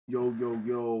Yo, yo,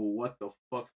 yo, what the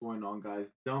fuck's going on, guys?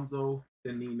 Dumbzo,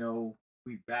 Denino,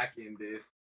 we back in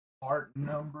this. Part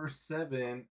number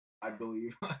 7, I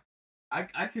believe.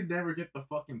 I could never get the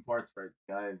fucking parts right,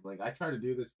 guys. Like, I try to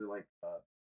do this for, like,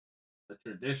 the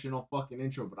traditional fucking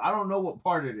intro, but I don't know what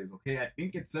part it is, okay? I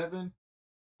think it's 7.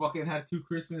 Fucking had 2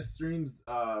 Christmas streams,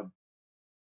 and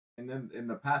then in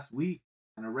the past week,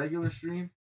 and a regular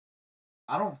stream.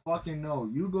 I don't fucking know.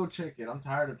 You go check it. I'm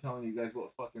tired of telling you guys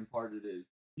what fucking part it is.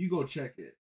 You go check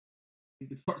it. I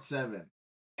think it's part 7.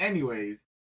 Anyways,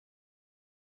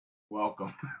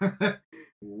 welcome.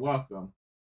 Welcome.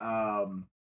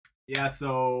 Yeah,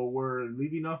 so we're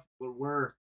leaving off.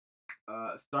 We're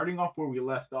starting off where we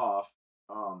left off.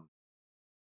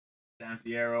 San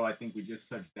Fierro, I think we just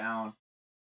touched down.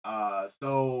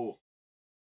 So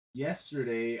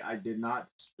yesterday I did not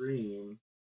stream,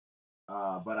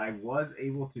 but I was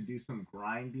able to do some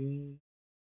grinding,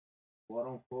 quote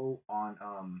unquote,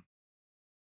 on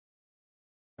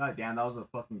God damn, that was a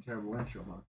fucking terrible intro,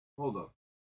 huh? Hold up.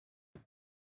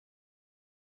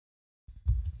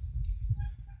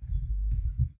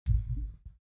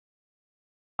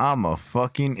 I'm a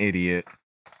fucking idiot.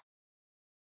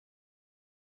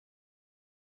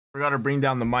 Forgot to bring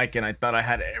down the mic and I thought I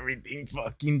had everything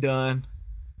fucking done.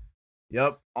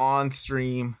 Yup, on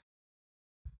stream.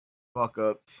 Fuck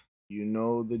ups. You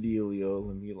know the dealio.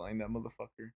 Let me line that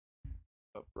motherfucker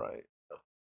up right.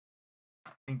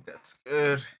 I think that's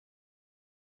good.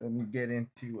 Let me get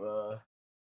into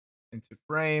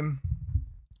frame.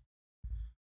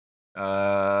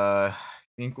 I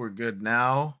think we're good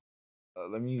now.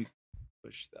 Let me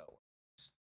push that one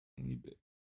just a tiny bit.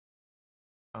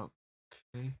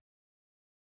 Okay.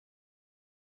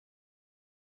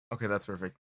 Okay, that's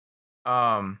perfect.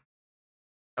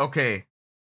 Okay.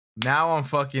 Now I'm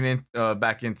fucking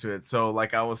back into it. So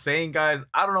like I was saying, guys,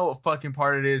 I don't know what fucking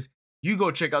part it is. You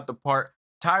go check out the part.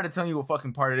 Tired of telling you what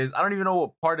fucking part it is. I don't even know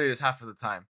what part it is half of the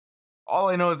time. All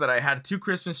I know is that I had 2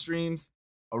 Christmas streams,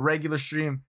 a regular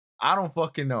stream. I don't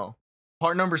fucking know.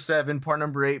 Part number 7, part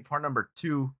number 8, part number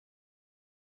 2.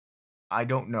 I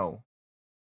don't know.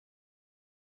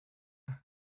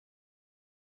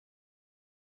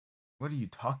 What are you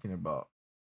talking about?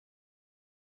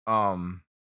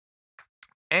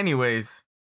 Anyways,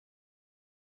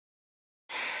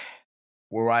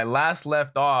 where I last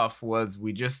left off was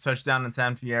we just touched down in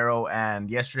San Fierro, and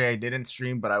yesterday I didn't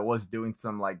stream, but I was doing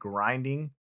some like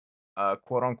grinding,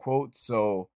 quote unquote.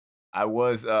 So I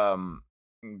was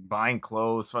buying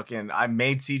clothes. Fucking, I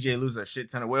made CJ lose a shit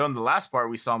ton of weight. On the last part,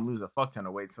 we saw him lose a fuck ton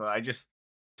of weight. So I just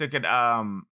took it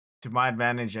to my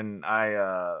advantage, and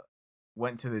I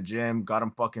went to the gym, got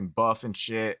him fucking buff and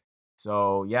shit.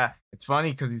 So yeah, it's funny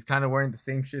because he's kind of wearing the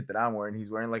same shit that I'm wearing. He's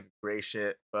wearing like a gray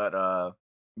shit. But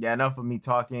yeah, enough of me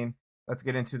talking. Let's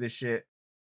get into this shit.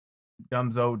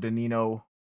 Dumbzo, Denino,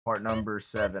 part number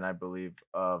 7, I believe,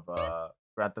 of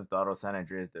Grand Theft Auto San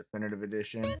Andreas Definitive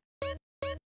Edition.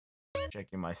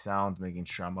 Checking my sounds, making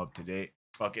sure I'm up to date.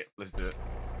 Fuck it, let's do it.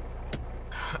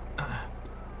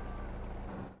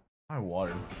 My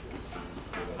water.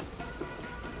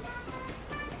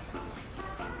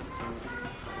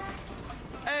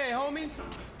 Hey, homies.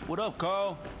 What up,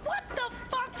 Carl? What the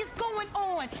fuck is going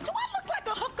on? Do I look like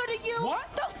a hooker to you? What?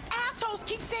 Those assholes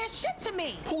keep saying shit to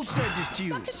me. Who said this to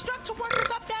you? The construction workers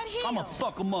up that hill. I'ma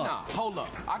fuck him up. Nah, hold up.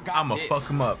 I got I'ma this. fuck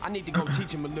him up. I need to go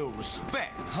teach him a little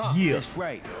respect, huh? Yeah. That's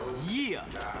right. Yeah.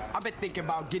 I've been thinking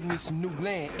about getting me some new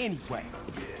land anyway.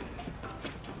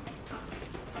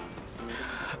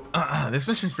 This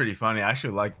mission's pretty funny. I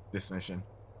actually like this mission.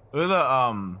 Look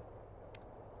at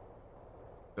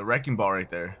the wrecking ball right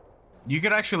there. You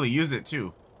could actually use it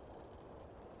too.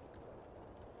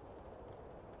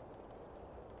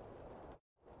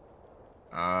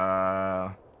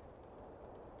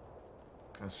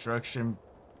 Construction.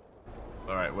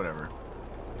 All right, whatever.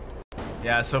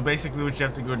 Yeah, so basically what you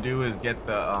have to go do is get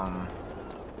the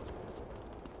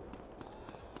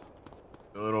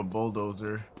little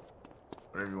bulldozer,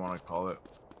 whatever you want to call it,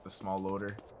 the small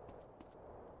loader.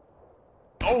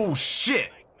 Oh shit!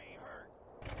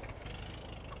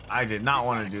 I did not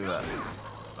want to do that.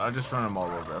 I'll just run them all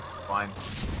over. That's fine.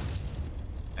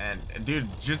 And dude,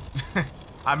 just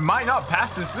I might not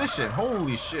pass this mission.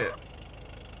 Holy shit!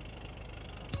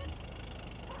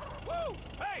 Woo!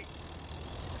 Hey!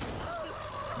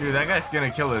 Dude, that guy's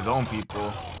gonna kill his own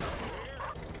people.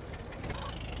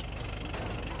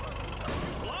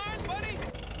 Blind, buddy?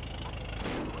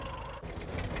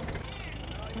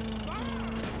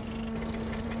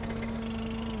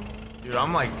 Dude,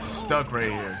 I'm like stuck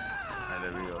right here. Alright,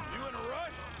 there we go. You in a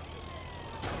rush?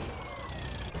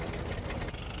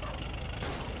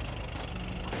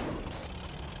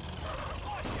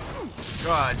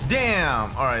 God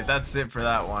damn! Alright, that's it for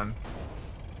that one.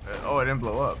 Oh, it didn't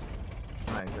blow up.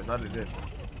 Nice, I thought it did.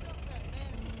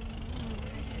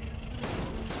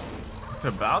 It's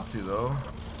about to, though.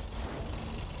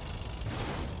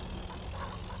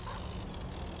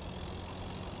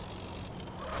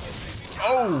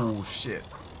 Oh, shit.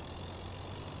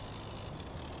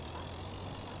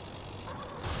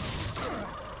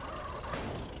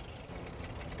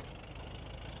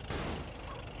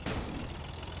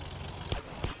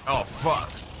 Oh,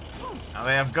 fuck. Now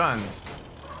they have guns.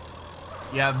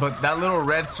 Yeah, but that little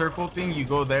red circle thing, you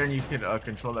go there and you could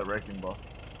control that wrecking ball.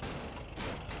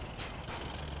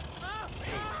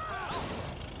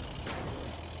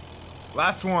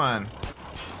 Last one.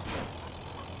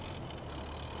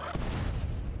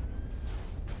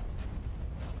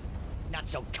 Not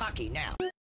so cocky now.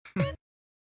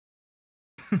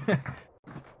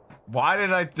 Why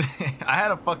did I I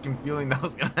had a fucking feeling that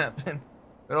was gonna happen.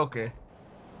 But okay.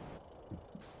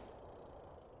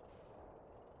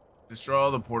 Destroy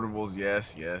all the portables.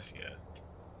 Yes, yes, yes.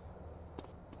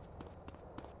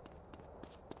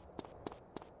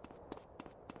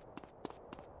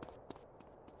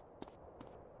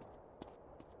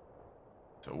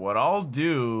 So what I'll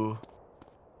do...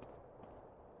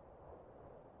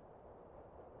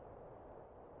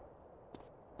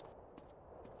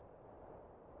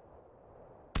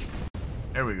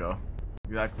 There we go.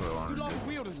 Exactly what I wanted to do.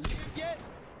 Wheel to live yet?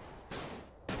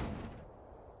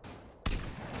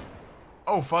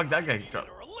 Oh fuck, that guy dropped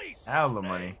hell of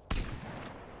money.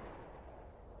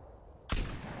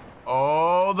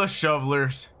 Oh, the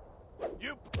shovelers.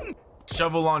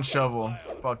 Shovel on shovel.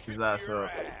 Fuck his ass up.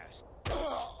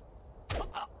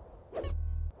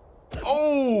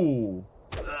 Oh!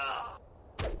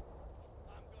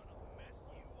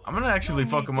 I'm gonna actually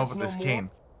fuck him up with this cane.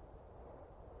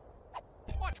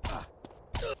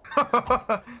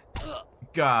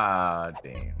 God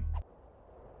damn.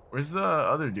 Where's the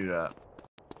other dude at?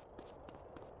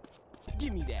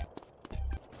 Give me that.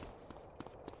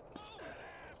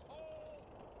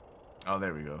 Oh,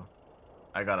 there we go.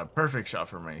 I got a perfect shot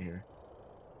from right here.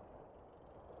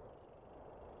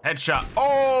 Headshot.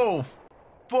 Oh,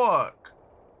 fuck.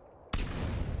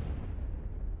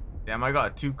 Damn, I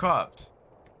got 2 cops.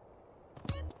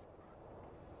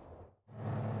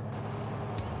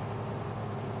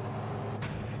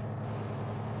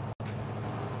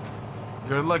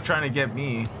 Good luck trying to get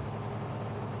me.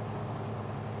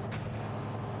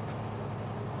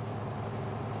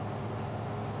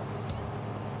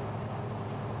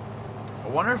 I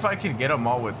wonder if I could get them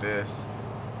all with this.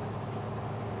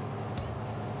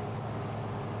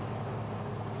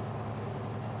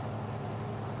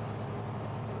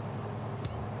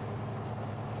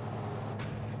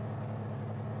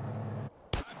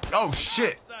 Oh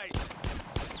shit.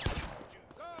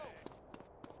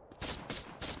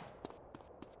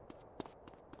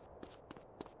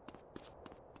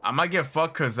 I might get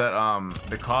fucked cause that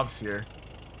the cops here.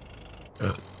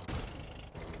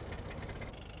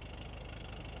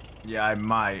 Yeah, I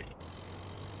might.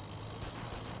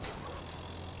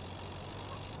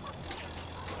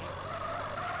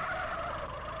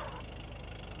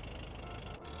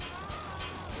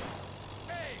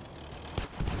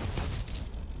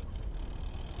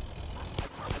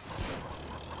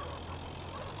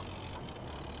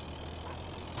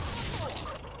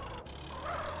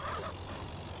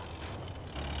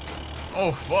 Oh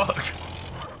fuck.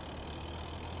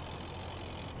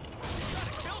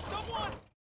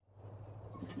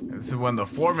 This is when the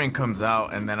foreman comes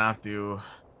out, and then I have to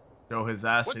throw his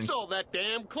ass What's into all that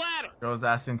damn clatter? throw his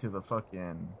ass into the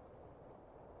fucking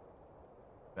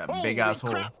that Holy big ass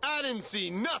hole. crap, I didn't see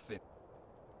nothing.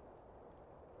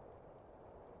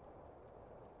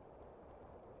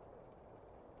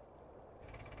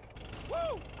 Woo!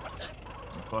 Oh,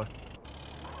 fuck.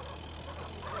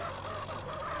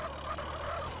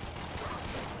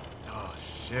 Oh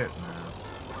shit, man.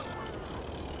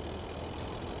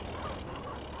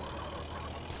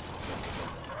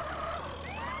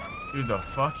 Dude, the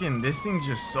fucking this thing's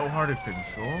just so hard to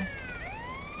control.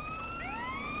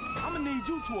 I'm gonna need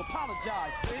you to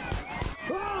apologize, bitch.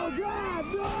 Oh God,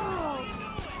 no!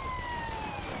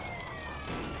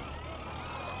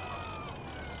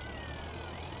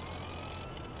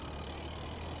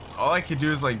 All I could do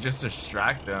is like just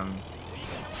distract them.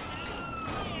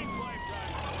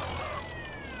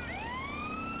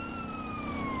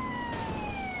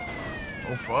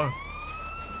 Oh fuck.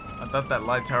 I thought that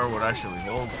light tower would actually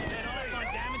hold.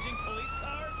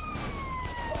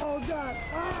 Oh God!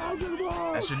 Ah, I'm gonna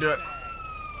blow! That should do it.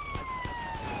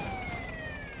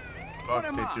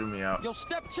 Fuck, they threw me out. Yo,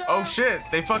 stepchild. Oh shit,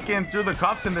 they fucking threw the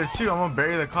cops in there too. I'm gonna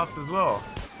bury the cops as well.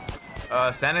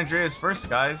 San Andreas first,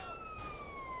 guys.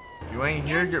 You ain't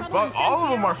here, you're fuck. All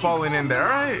of them are falling in there. All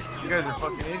right, you guys are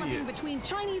fucking idiots. Between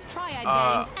Chinese triad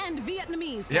gangs and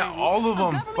Vietnamese yeah, gangs. all of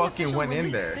them fucking went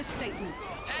in there. This statement.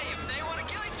 Hey, if they want to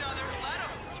kill each other, let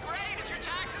them. It's great if your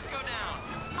taxes go down.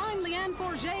 I'm Leanne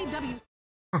Forget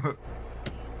W.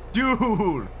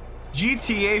 Dude,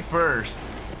 GTA first.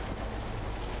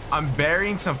 I'm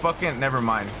burying some fucking. Never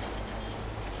mind.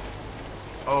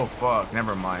 Oh fuck,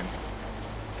 never mind.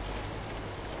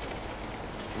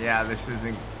 Yeah, this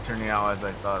isn't turning out as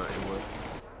I thought it would.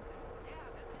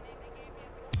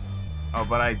 Oh,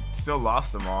 but I still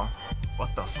lost them all.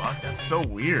 What the fuck? That's so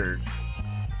weird.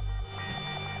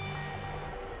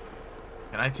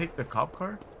 Can I take the cop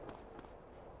car?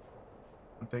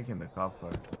 I'm taking the cop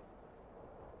car.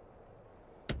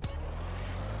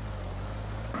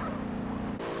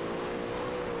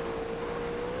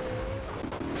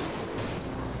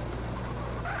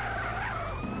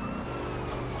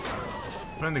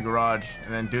 Put in the garage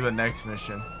and then do the next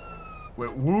mission with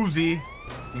Woozy.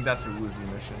 I think that's a Woozy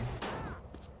mission.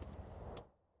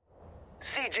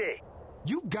 CJ.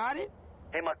 You got it?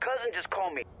 Hey, my cousin just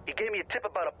called me. He gave me a tip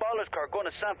about a baller's car going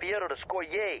to San Fierro to score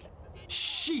yay.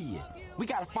 Shit. We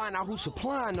gotta find out who's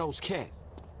supplying those cats.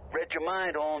 Read your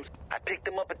mind, Holmes. I picked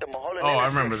him up at the Mulholland Oh, I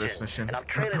remember intersection, this mission. and I'm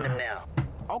trailing him now.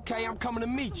 Okay, I'm coming to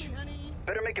meet you.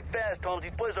 Better make it fast, Holmes.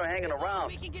 These boys are hanging around.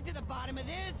 We can get to the bottom of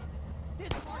this.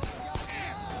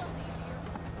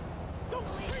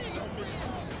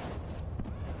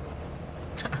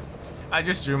 I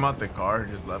just drew him out the car,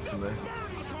 just left him there.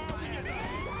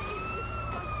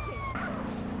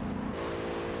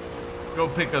 Go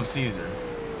pick up Caesar.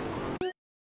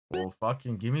 Well,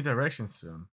 fucking give me directions to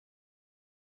him.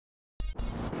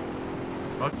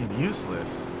 Fucking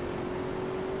useless.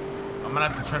 I'm gonna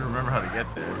have to try to remember how to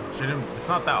get there. Shouldn't. It's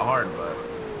not that hard, but.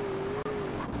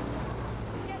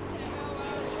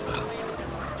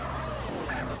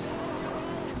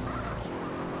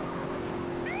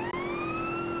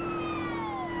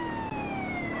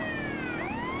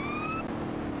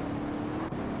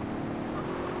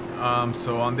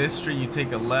 So on this street you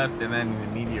take a left and then an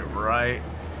immediate right,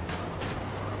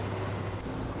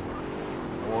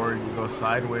 or you go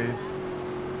sideways.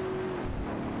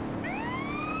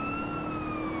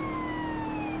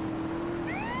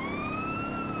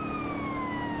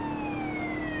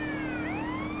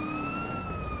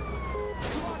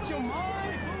 Watch your mind.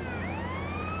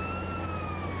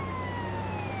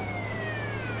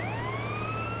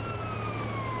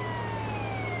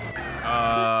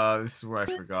 This is where I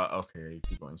forgot. Okay, you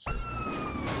keep going straight.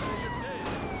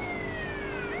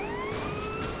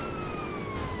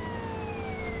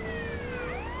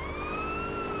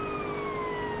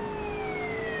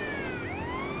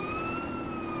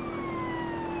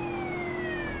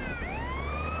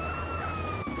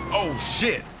 Oh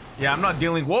shit! Yeah, I'm not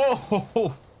dealing.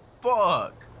 Whoa,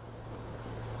 fuck!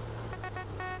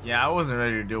 Yeah, I wasn't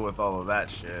ready to deal with all of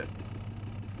that shit.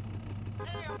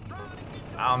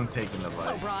 I'm taking the bike.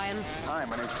 Hello, Brian. Hi,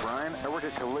 my name's Brian. I work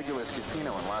at Caligula's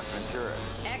Casino in Las Venturas.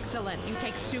 Excellent. You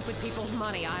take stupid people's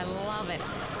money. I love it.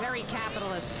 Very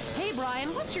capitalist. Hey,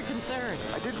 Brian, what's your concern?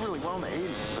 I did really well in the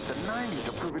 80s, but the 90s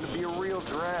are proving to be a real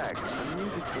drag. The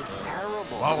music is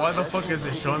terrible. Wow, why the fuck is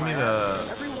it showing me the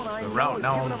route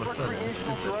now all of a sudden?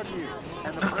 Drug use,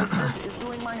 and the president is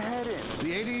doing my head in.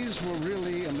 The 80s were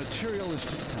really a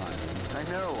materialistic time. I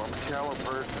know, I'm a shallow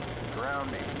person. Drown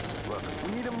me. Look,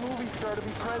 we need a movie star to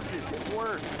be president. It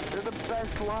works. They're the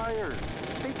best liars.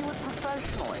 They do it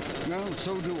professionally. No,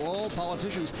 so do all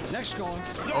politicians. Next caller.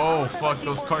 Oh fuck,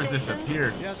 those cars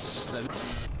disappeared. Yes, that...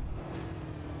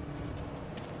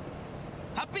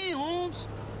 Happy Holmes.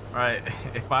 Alright,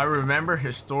 if I remember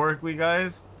historically,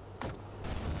 guys,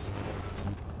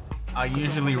 I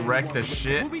usually wreck the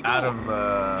shit out of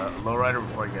the lowrider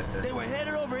before I get there. They were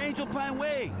headed over Angel Pine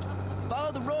Way.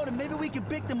 Follow the road and maybe we can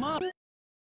pick them up.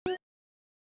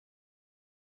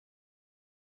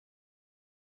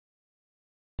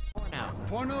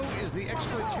 Porno is the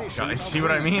exploitation. Guys, see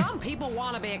what I mean? Some people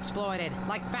want to be exploited,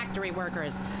 like factory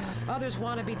workers. Others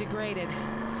want to be degraded.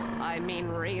 I mean,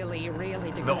 really,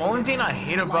 really degraded. The only thing I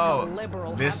hate about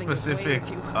this specific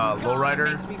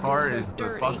lowrider car is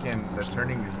the fucking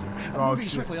turning is. Moving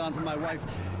swiftly on from my wife.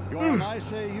 Your and I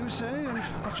say, you say, and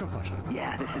what's your question?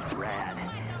 Yeah, this is rad.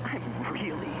 I'm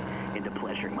really into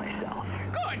pleasuring myself.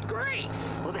 Good grief!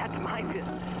 Well, that's my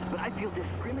business, but I feel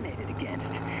discriminated against.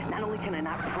 Not only can I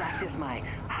not practice my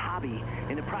hobby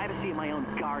in the privacy of my own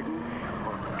garden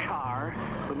or car,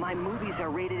 whatever, but my movies are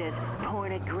rated as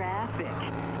pornographic.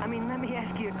 I mean, let me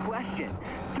ask you a question.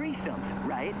 Threesomes,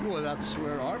 right? Well, that's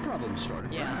where our problem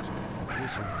started. Yeah.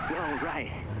 Yes, sir. Oh,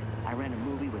 right. I ran a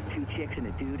movie with 2 chicks and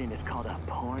a dude, and it's called a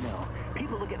porno.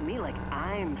 People look at me like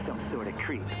I'm some sort of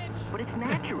creep, but it's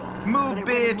natural. Move, but I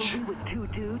bitch. ran a movie with 2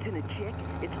 dudes and a chick.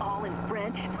 It's all in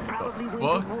French. Probably wins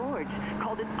fuck? awards.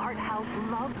 Called an art house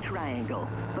love triangle,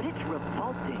 but it's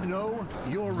revolting. No,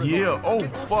 you're Yeah. Oh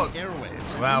fuck.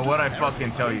 Airwaves. Wow. What I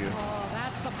fucking tell you? Oh,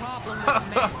 that's the problem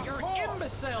with men. You're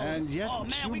imbeciles. And yet, Oh,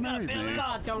 man, you we gotta married bail me. it out.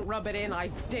 God, don't rub it in. I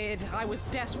did. I was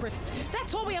desperate.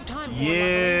 That's all we have time for. Yeah,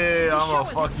 Lovely. The I'm show a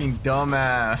is- fucking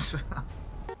dumbass.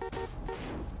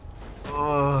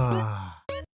 Ugh.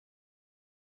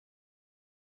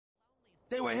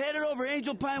 They were headed over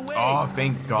Angel Pine Way. Oh,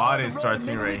 thank God Follow it the starts road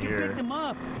me and maybe right we can here. pick them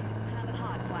up.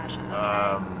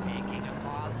 Taking a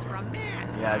pause from men.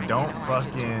 Yeah, don't I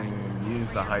should fucking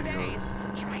use the try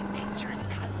hydros. Try nature's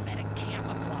cosmetic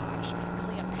camouflage.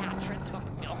 Cleopatra took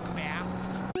milk baths.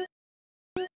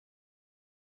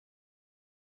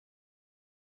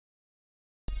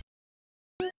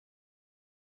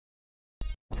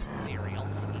 Cereal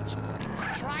each morning.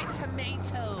 Try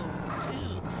tomatoes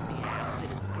too. The acid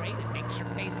is great. It makes your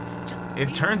face just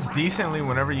It turns decently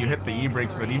whenever you hit the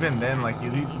e-brakes, but even then, like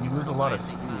you lose a lot of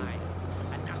speed.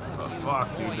 But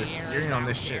fuck, dude, the steering on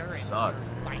this shit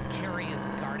sucks. Vicarious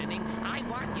gardening. I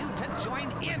want you to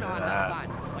join in on the fun.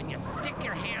 When you stick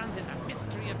your hands in the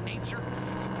mystery of nature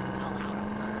and you pull out a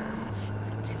worm,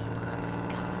 a tuber.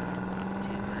 God, I love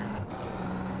tubers. So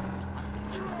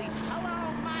juicy. Hello,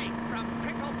 Mike from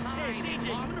Prickle Pine. Hey, CJ, you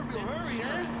in a real hurry,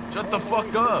 huh? Shut the fuck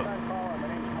up. My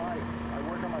name's Mike. I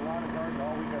work on my lawn and garden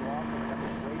all weekend long, so I got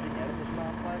this raging edifice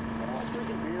complex. And I like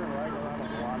drinking beer and riding around on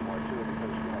the lawnmower too, because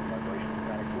the vibration is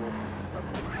kind of cool. But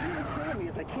what's really killing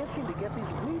me is I can't seem to get these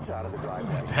weeds out of the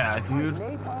driveway. Look at that, dude.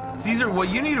 Caesar, what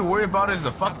you need to worry about is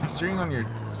the fucking steering on your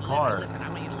car. Listen, I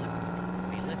want you to listen to me.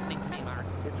 Are you listening to me, Mark?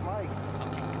 It's Mike.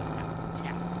 Okay, good. That was a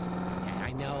test. Okay,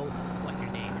 I know what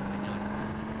your name is. I know it's.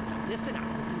 Now listen up.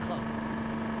 Listen closely.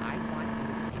 I want you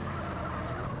to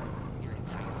pave your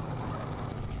entire lawn.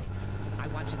 Okay. I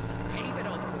want you to just pave it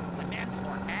over with cement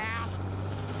or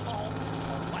asphalt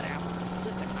or whatever.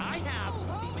 Listen, I have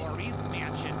the Maurice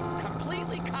Mansion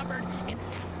completely covered in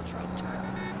astroturf.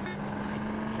 Inside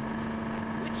and outside,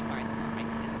 which, by the way,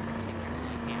 is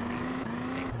particularly handy.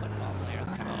 Big football players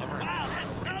come over. Wow,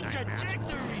 that's some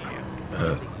trajectory.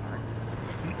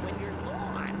 When your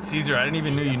lawn Caesar, I didn't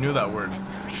even know you knew that word.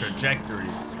 Trajectory.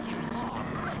 all year long,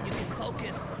 you can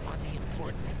focus on the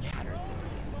important matters.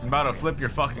 I'm about to flip your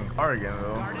fucking car again,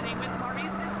 though. Gardening with Maurice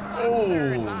is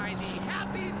sponsored Oh. by the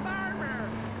Happy Farmer.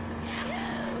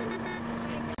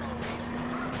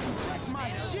 My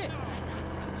shit.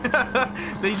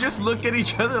 They just look at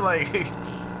each other like,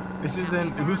 this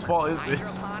isn't, whose fault is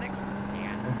this? Hydroponics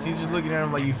and And Caesar's looking at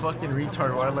him like, you fucking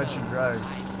retard, why I let you drive?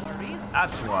 Maurice.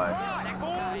 That's why. Next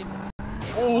time.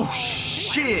 Oh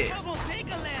shit! I'm gonna take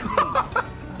a landing.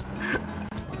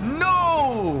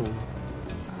 No!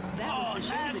 That was the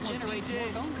show that generates more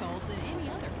phone calls than any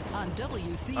other on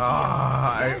WCTO.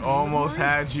 Ah, I almost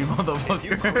had you,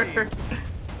 motherfucker.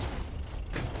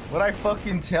 What'd I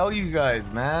fucking tell you guys,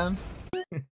 man?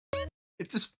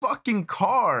 It's his fucking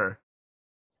car.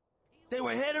 They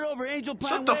were headed over Angel Pine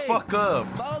Shut the Way. fuck up.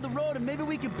 Follow the road and maybe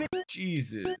we can pick.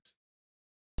 Jesus.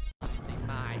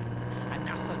 Minds.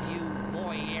 Enough of you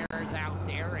voyeurs out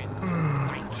there and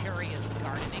vicarious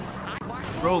gardening. I want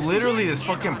Bro, you literally to this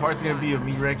join fucking in part's on gonna the be of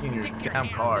fun. me wrecking your Stick damn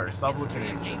hands car. in the Stop looking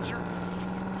mystery at of each other. nature,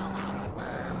 and you pull out a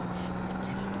worm, a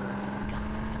tuber,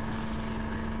 God,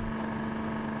 tubers.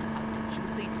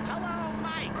 Juicy. Hello,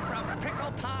 Mike from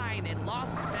Prickle Pine in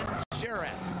Los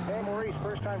Venturas. Hey, Maurice,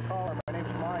 first time caller. My name's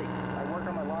Mike. I work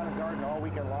on my lawn and garden all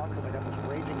weekend long because I got this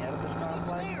raging edifice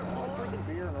complex. I like drinking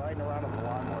beer and riding around on the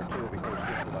lawnmower too, because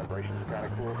the vibrations are kind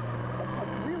of cool. But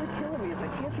what's really killing me is I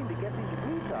can't seem to get these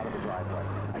weeds out of the driveway.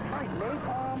 I tried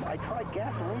napalm, I tried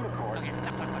gasoline, of course. Okay,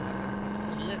 stop.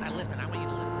 Listen, I want you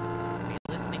to listen to me. Are you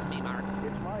listening to me, Mark?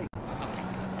 It's Mike. Okay,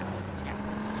 good. That was a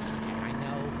test. Okay, I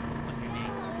know what your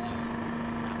name is.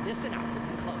 Now listen up.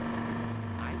 Listen closely.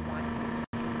 I want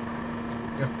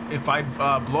you If I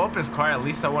blow up his car, at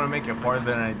least I want to make it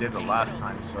farther than I did the last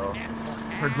time, so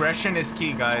progression is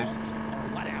key, guys. or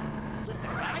whatever. Listen,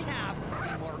 I have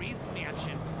the Maurice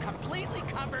Mansion completely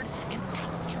covered in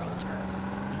astroturf.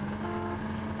 Inside and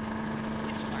outside,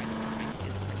 which, by the way,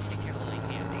 is particularly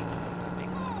handy. It's a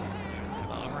big players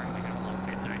come over and we have a little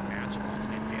midnight match of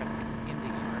ultimate disc in the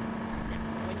yard. Now,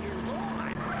 when your lawn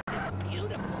is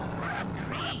beautiful and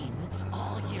green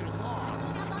all year long,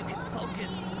 you can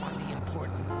focus on the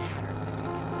important matters that you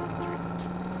can drink.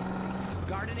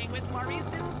 Gardening with Maurice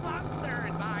is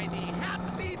sponsored by the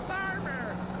Happy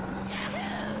Farmer.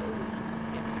 Yahoo!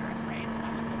 If you're afraid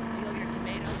someone will steal your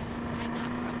tomatoes, why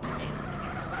not grow tomatoes in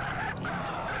your closet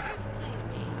indoors? Like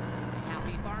me.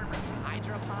 Happy Farmers,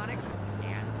 hydroponics,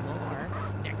 and more.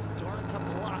 Next door to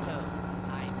Blotto's.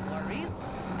 I'm Maurice.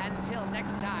 Until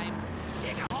next time,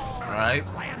 dig a hole. All right.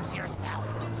 Plants yourself.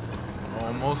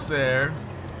 Almost there.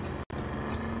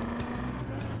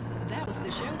 That was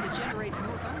the show that generates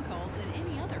more phone calls than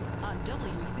any other on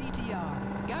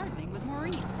WCTR. Gardening with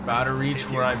Maurice. About to reach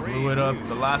where I blew it up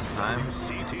the last time.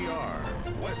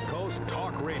 CTR, West Coast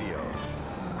Talk Radio.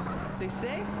 They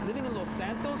say living in Los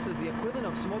Santos is the equivalent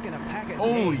of smoking a pack of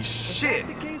Holy shit!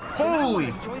 Holy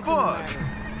fuck!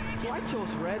 So I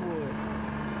chose Redwood.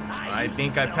 I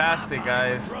think I passed it,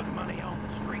 guys.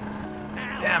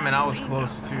 Damn it, I was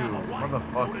close too.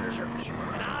 Motherfucker.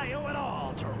 And I owe it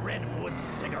all to Redwood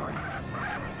cigarettes.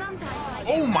 Sometimes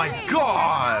Oh my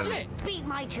god! Beat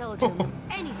my children.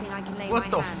 Anything I can lay What my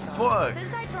the hands fuck? on.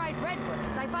 Since I tried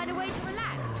Redwoods, I find a way to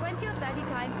relax 20 or 30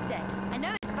 times a day. I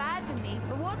know it's bad for me,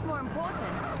 but what's more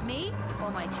important, me or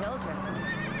my children?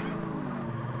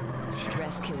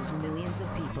 Stress kills millions of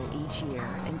people each year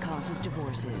and causes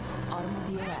divorces,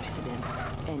 automobile accidents,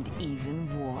 and even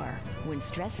war. When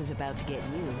stress is about to get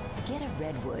you, get a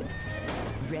Redwood.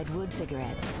 Redwood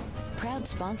cigarettes. Proud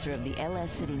sponsor of the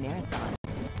LS City Marathon.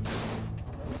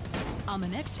 On the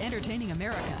next Entertaining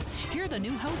America, hear the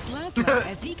new host Laszlo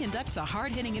as he conducts a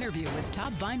hard-hitting interview with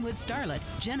top Vinewood starlet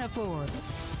Jenna Forbes.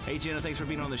 Hey Jenna, thanks for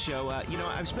being on the show. You know,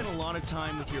 I've spent a lot of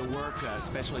time with your work,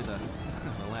 especially the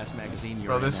last magazine you're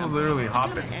Bro, this was literally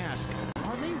hopping. Ask,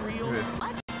 are they real?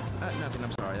 What? Nothing.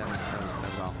 I'm sorry. That was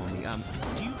awful of me.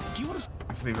 Do you want to?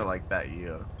 Let's leave it like that,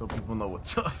 yeah, so people know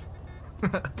what's up.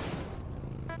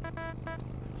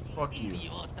 Fuck you.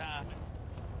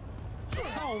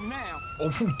 So now. Oh,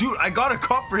 dude, I got a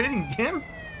cop for hitting him.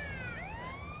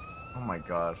 Oh my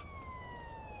god.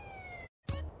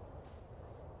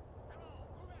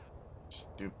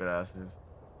 Stupid asses.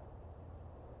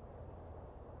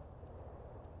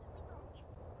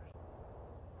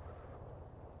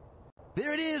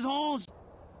 There it is, Holmes.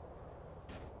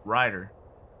 Ryder.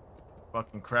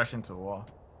 Fucking crash into a wall.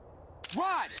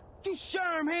 Ryder, you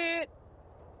shermhead.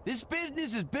 This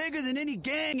business is bigger than any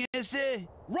gang, S.A.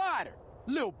 Ryder,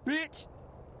 little bitch.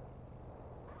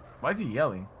 Why is he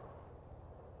yelling?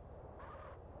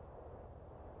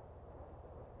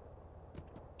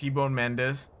 T-Bone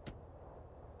Mendez.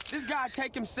 This guy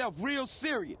take himself real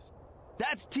serious.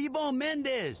 That's T-Bone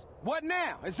Mendez. What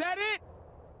now? Is that it?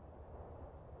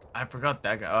 I forgot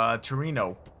that guy.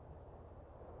 Torino.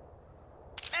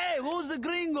 Hey, who's the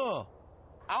gringo?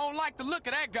 I don't like the look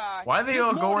of that guy. Why are they It's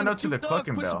all more going than up to the two thugs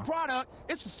Cluckin' pushing Bell? Product.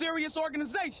 It's a serious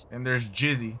organization. And there's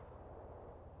Jizzy.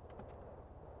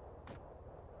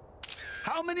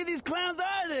 How many of these clowns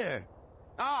are there?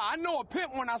 I know a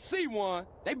pimp when I see one.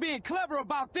 They being clever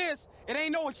about this. It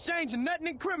ain't no exchange of nothing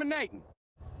incriminating.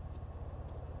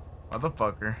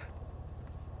 Motherfucker.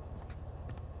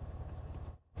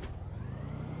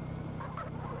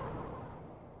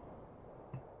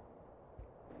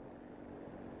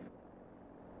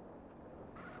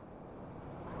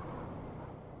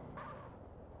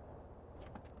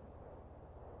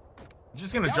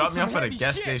 Just gonna drop me off at a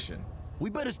gas station. We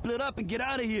better split up and get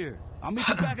out of here. I'll meet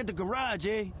you back at the garage,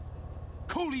 eh?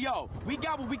 Coolio, we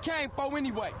got what we came for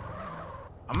anyway.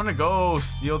 I'm gonna go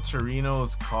steal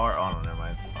Torino's car. Oh, no, never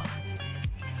mind. It's fine.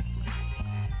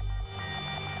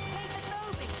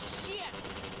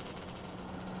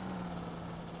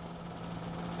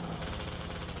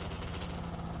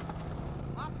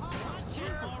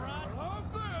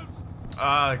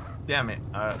 Damn it.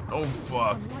 Oh,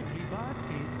 fuck.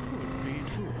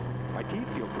 My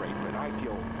teeth feel great, but I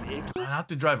feel big. I have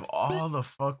to drive all the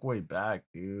fuck way back,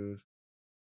 dude.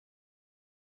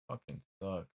 Fucking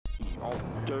suck. All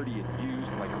dirty and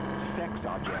used like a sex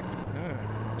object.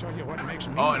 Tell you what makes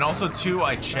me Oh, and also too,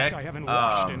 I checked I haven't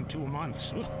watched in 2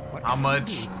 months. how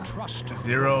much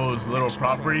Zero's little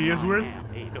property is worth.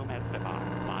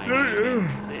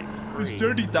 It's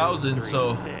 30,000,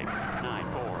 so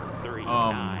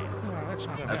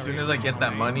as soon as I get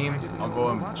that money, I'll go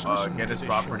and get his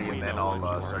property, and then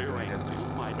I'll start doing his missions.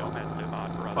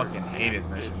 Fucking hate his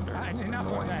missions.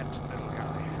 Enough of that.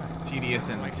 Tedious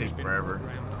and take forever.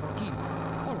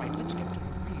 All right, let's get to the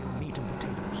real meat and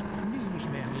potatoes.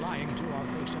 Newsmen lying to our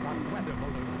face about weather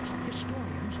balloons.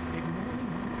 Historians ignoring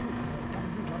proof that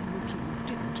WW2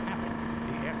 didn't happen.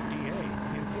 The FDA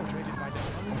infiltrated by the...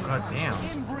 Oh, goddamn.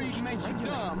 Inbreed makes you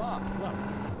dumb, huh? Well,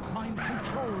 mind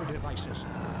control devices.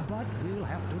 But we'll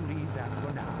have to leave that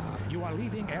for now. You are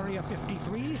leaving Area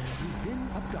 53. You've been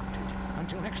abducted.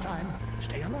 Until next time,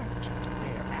 stay alert.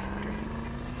 They're after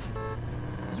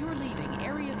you. You're leaving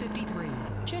Area 53.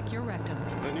 Check your rectum.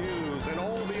 The news and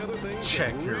all the other things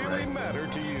Check that your really rectum. matter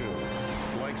to you.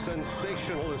 Like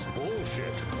sensationalist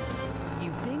bullshit.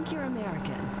 You think you're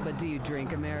American, but do you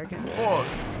drink American? Oh.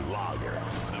 Lager,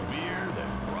 the beer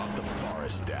that brought the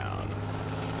forest down.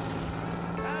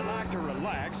 I like to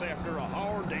relax after a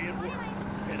hard day at work.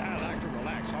 And I like to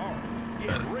relax hard.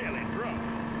 Get really drunk.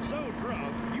 So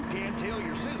drunk, you can't tell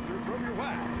your sister from your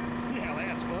wife. Now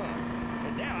that's fun.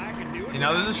 And now I can do it. See,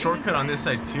 now there's a shortcut on this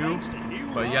side too,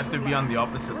 but you have to be on the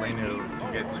opposite lane to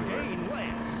get to it.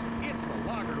 It's the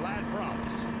Lager Light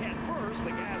Promise. At first,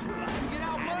 the guys were like, "Get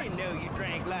out, I didn't know you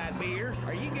drank light beer.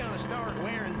 Are you gonna start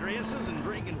wearing dresses and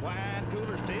drinking wine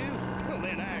coolers too?" Well,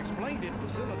 then I explained it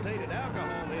facilitated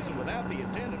alcoholism without the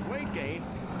attendant weight gain,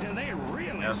 and they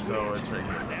really Yeah, so it's right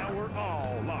here. Now we're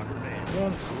all lager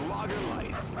men. Lager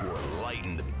Light. We're light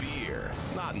in the beer,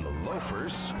 not in the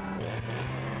loafers.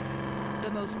 The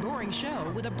most boring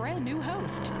show with a brand new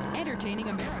host. Entertaining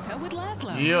America with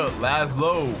Laszlo. Yeah,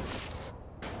 Laszlo.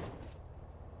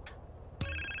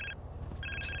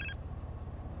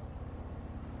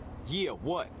 Yeah,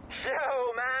 what?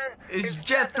 Yo, man. It's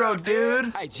Jethro,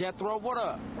 dude. Hey, Jethro, what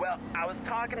up? Well, I was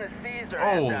talking to Caesar.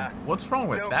 Oh, and, what's wrong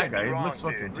with don't that get me guy? He wrong, looks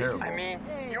fucking dude. terrible. I mean,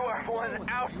 you are one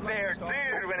out there, dude.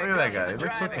 When Look it at that comes guy. to He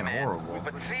looks driving, fucking man. horrible.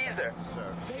 But Caesar,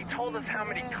 he told us how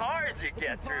many cars you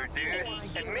get through,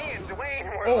 dude. And me and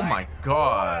Dwayne were Oh like, my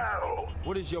god. wow.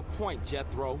 What is your point,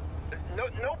 Jethro?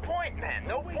 No point, man.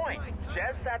 No point.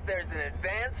 Just that there's an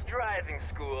advanced driving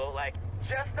school, like,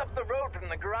 just up the road from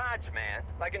the garage, man.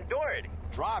 Like in Doherty.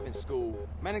 Driving school?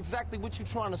 Man, exactly what you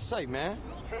trying to say, man?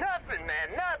 Nothing,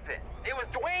 man, nothing. It was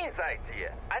Dwayne's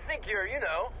idea. I think you're, you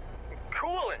know,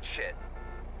 cool and shit.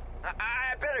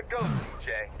 I better go,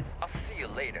 CJ. I'll see you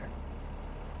later.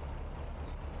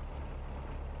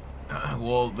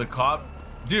 Well, the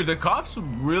cops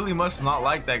really must not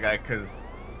like that guy because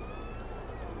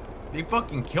they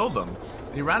fucking killed him.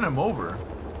 They ran him over.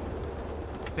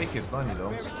 Take his money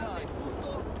though.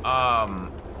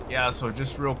 Yeah, so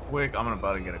just real quick, I'm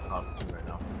about to get a cop too right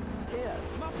now.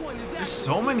 There's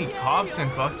so many cops in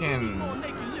fucking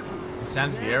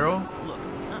San Fierro.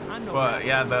 But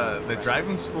yeah, the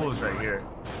driving school is right here.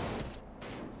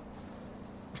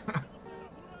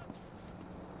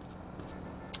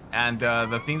 And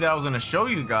the thing that I was gonna show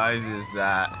you guys is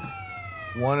that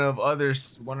one of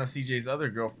CJ's other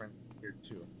girlfriends is here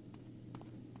too.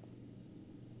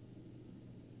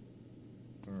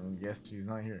 Yes, she's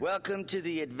not here. Welcome to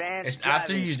the advanced. It's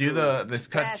after you do this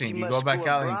cutscene, you go back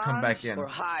out and you come back in. Or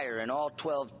higher in all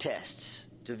 12 tests.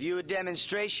 To view a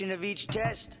demonstration of each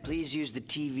test, please use the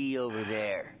TV over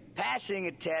there. Passing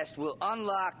a test will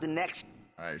unlock the next.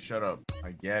 All right, shut up.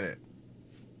 I get it.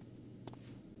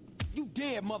 You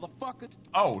dead, motherfucker.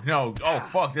 Oh no! Oh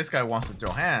fuck! This guy wants to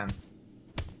throw hands.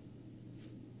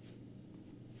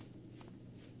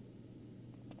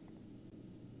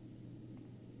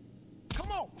 Come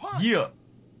on, punch. Yeah.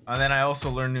 And then I also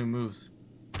learn new moves.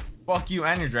 Fuck you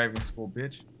and your driving school,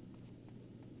 bitch.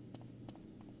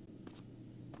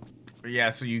 But yeah,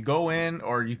 so you go in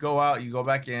or you go out, you go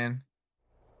back in.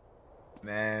 And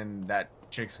then that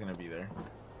chick's gonna be there.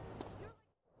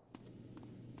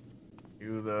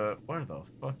 Where the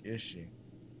fuck is she?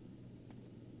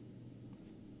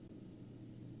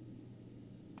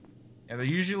 Yeah, they're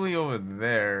usually over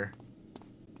there.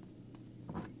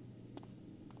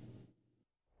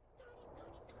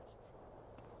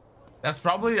 That's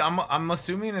probably I'm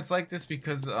assuming it's like this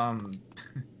because I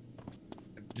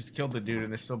just killed the dude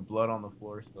and there's still blood on the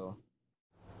floor, so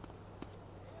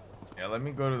yeah, let me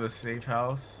go to the safe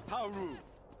house. How rude.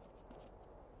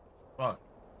 Fuck.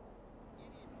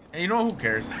 Hey, you know who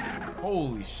cares?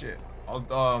 Holy shit.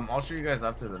 I'll show you guys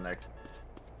after the next.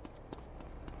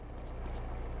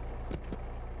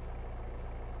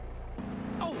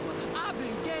 Oh, I've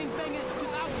been gangbanging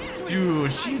since I was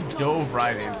Dude, she dove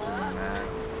right into me, man.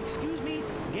 Excuse me?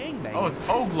 Gangbang? Oh, it's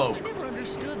Oglo. I never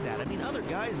understood that. I mean, other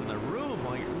guys in the room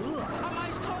while you're... Ugh. I'm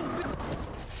ice cold.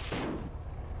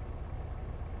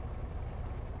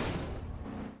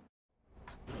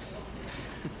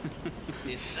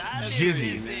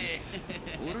 Jizzy.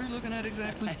 What are you looking at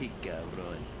exactly? Hey,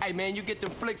 cabrón. Hey, man, you get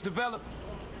them flicks developed?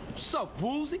 What's up,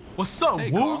 Woozy? What's up, Hey,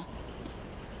 Woos? Carl.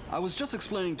 I was just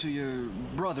explaining to your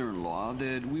brother-in-law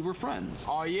that we were friends.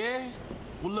 Oh, yeah?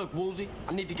 Well, look, Woozy,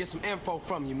 I need to get some info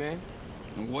from you, man.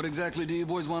 What exactly do you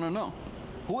boys want to know?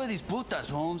 Who are these putas,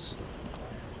 Holmes?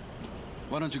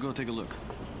 Why don't you go take a look?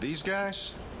 These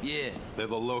guys? Yeah. They're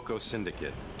the Loco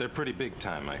Syndicate. They're pretty big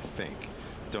time, I think.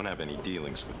 don't have any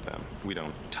dealings with them. We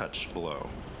don't touch blow.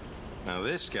 Now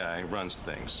this guy runs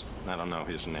things. I don't know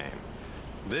his name.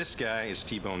 This guy is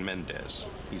T-Bone Mendez.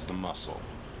 He's the muscle.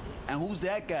 And who's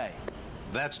that guy?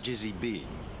 That's Jizzy B.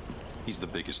 He's the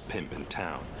biggest pimp in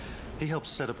town. He helps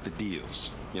set up the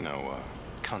deals. You know,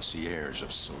 concierge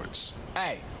of sorts.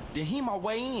 Hey, did he my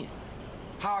way in?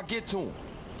 How I get to him?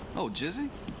 Oh, Jizzy?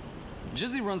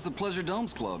 Jizzy runs the Pleasure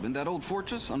Domes Club in that old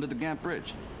fortress under the Gant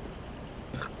Bridge.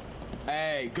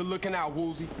 Hey, good looking out,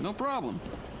 Woozy. No problem.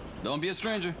 Don't be a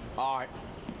stranger. All right.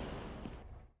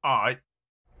 All right.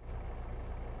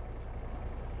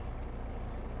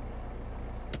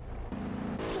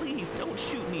 Please don't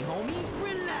shoot me, homie.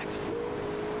 Relax, fool.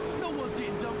 No one's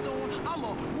getting dumped on. I'm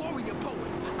a warrior poet.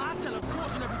 I tell a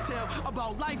cautionary tale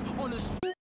about life on the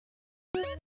street.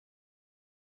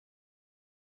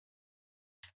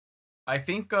 I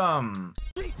think the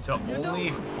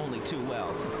only too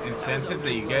well incentives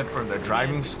that you get from the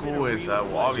driving school is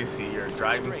well, obviously your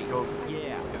driving skill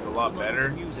is a lot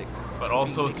better, but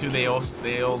also too they'll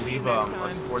leave a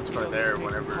sports car there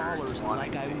whenever you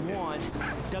want it.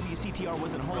 WCTR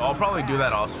wasn't home. I'll probably do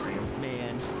that off stream.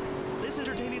 Man, this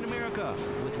Entertaining America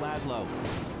with Laszlo.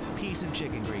 Peace and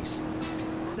chicken grease.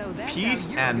 So that's Peace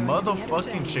how you're and going to be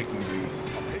motherfucking entertained. chicken grease.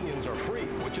 Opinions are free,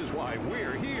 which is why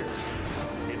we're here.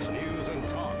 It's news and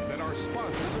talk that our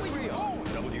sponsors agree on.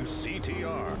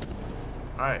 WCTR.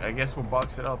 Alright, I guess we'll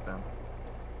box it out then.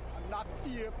 I'm not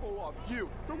fearful of you.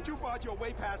 Don't you barge your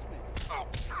way past me.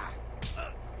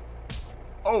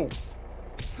 Oh!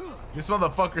 This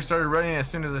motherfucker started running as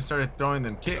soon as I started throwing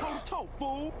them kicks.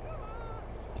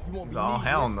 He's all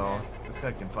hell no. This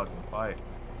guy can fucking fight.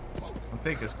 I'll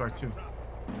take his car too.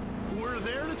 We're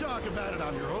there to talk about it.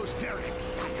 I'm your host, Derek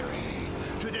Thackeray.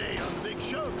 Today on the big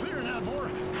show, clearing out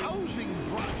more housing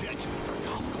projects for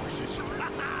golf courses.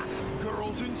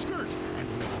 Girls in skirts. And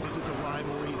we'll visit the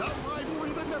rivalry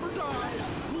that never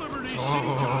dies. Liberty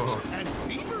Seacocks and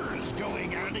Beavers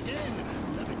going at it again.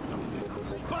 Live it, know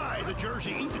it. Buy the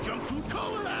jersey, eat the junk food,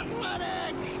 call it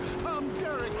athletics. I'm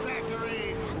Derek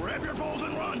Thackeray. Grab your balls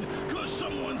and run, cause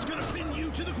someone's gonna pin you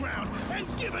to the ground and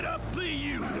give it up the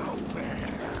you-know-where.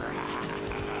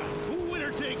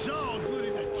 Winner takes all,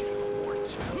 including the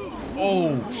jailports.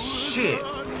 Oh shit!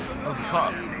 That was a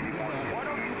cop. Why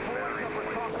don't you boys ever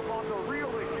talk about the real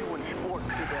issue in sports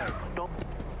today?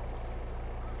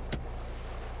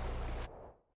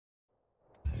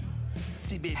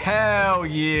 See, baby, Hell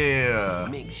yeah!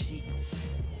 mink sheets,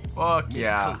 Fuck mink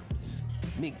yeah! curtains,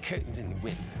 mink curtains in the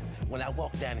winter. When I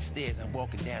walk down the stairs, I'm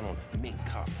walking down on mink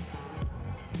carpet.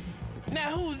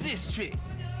 Now who's this trick?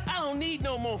 I don't need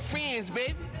no more friends,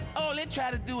 baby. All they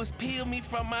try to do is peel me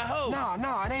from my hoe.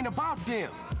 Nah, it ain't about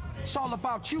them. It's all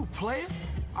about you, player.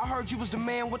 I heard you was the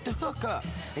man with the hookup,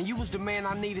 and you was the man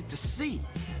I needed to see.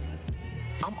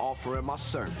 I'm offering my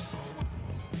services.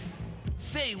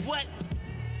 Say what?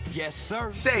 Yes, sir.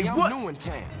 Say See, I'm what? new in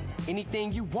town.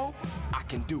 Anything you want, I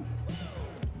can do.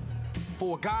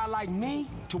 For a guy like me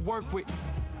to work with,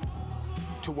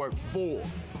 to work for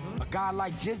a guy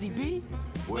like Jizzy B,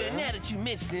 Well, now that you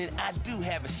mention it, I do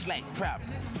have a slight problem.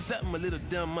 Something a little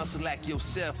dumb muscle like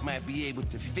yourself might be able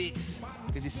to fix.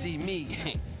 Cause you see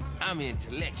me, I'm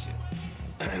intellectual.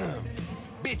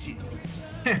 Bitches.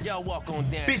 Y'all walk on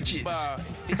down to the bar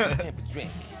and fix a pimp a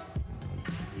drink.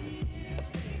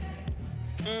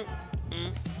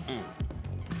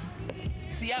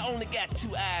 See, I only got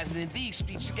 2 eyes, and in these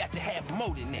streets, you got to have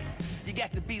more than that. You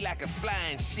got to be like a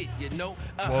flying shit, you know?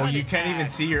 Well, you can't even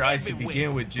see your eyes to everywhere.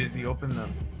 begin with, Jizzy. Open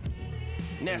them.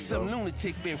 Now some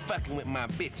lunatic been fucking with my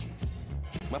bitches.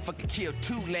 Motherfucker killed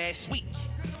 2 last week.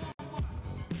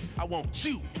 I want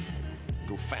you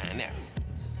go find out.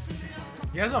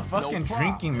 He has a fucking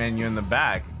drinking menu in the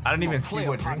back. I don't even see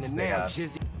what drinks they have. You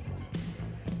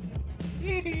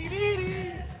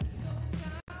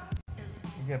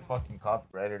get fucking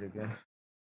copyrighted again.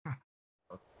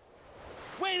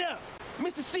 Wait up!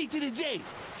 Mr. C to the J!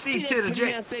 C to the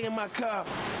J! That thing in my car?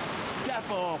 Drop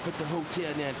her off at the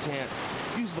hotel downtown.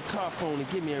 Use my car phone and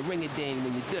give me a ring-a-ding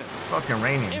when you're done. Fucking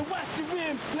raining. And watch the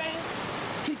rims, player.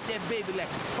 Treat that baby like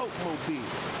a Pope mobile.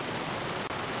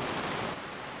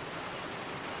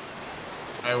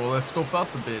 Alright, well, let's scope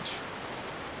out the bitch.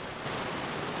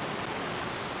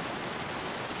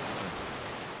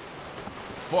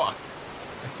 Fuck.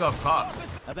 I still have cops.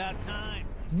 About time.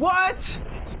 What?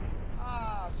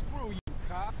 Ah, screw you,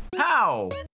 cop.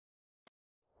 How?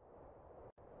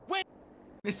 Wait.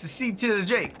 Mr. C to the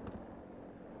J.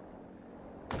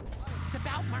 It's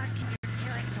about marking your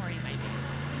territory, baby.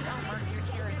 You don't mark your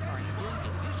territory, do you?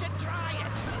 You should try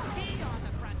it. Be on the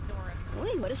front door.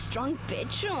 Boy, what a strong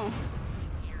bitch. Oh.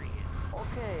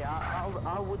 Okay,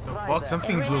 I would try Fuck, that.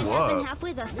 something Ever blew happen up. half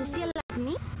with a sucia like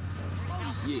me?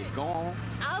 Yeah, go on.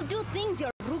 I'll do things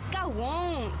your ruca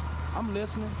won't. I'm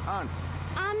listening. Honest.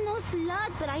 I'm no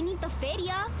slut, but I need the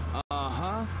feria.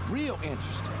 Uh-huh. Real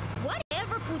interesting.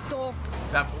 Whatever, puto.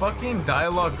 That fucking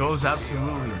dialogue goes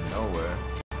absolutely nowhere.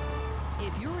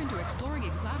 If you're into exploring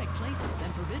exotic places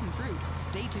and forbidden fruit,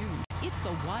 stay tuned. It's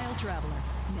The Wild Traveler.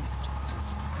 Next.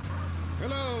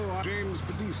 Hello, I'm James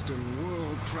Badiston,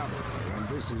 world traveler, and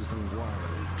this is The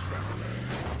Wild Traveler.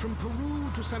 From Peru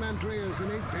to San Andreas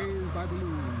in 8 days by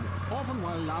balloon. Often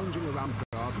while lounging around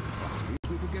garden parties,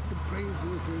 we forget the brave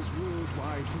workers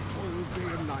worldwide who toil day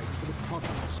and night for the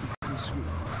products we consume.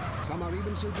 Some are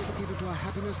even so dedicated to our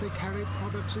happiness they carry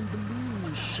products in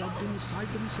balloons shoved inside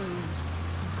themselves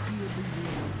to be a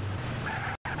balloon.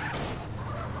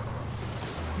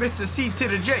 Mr. C to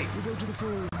the J. We go to the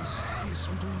phones. Yes,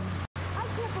 we do. I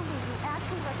can't believe you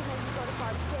actually recommend you go to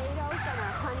Barbados on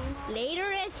our honeymoon. Later,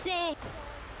 Ese.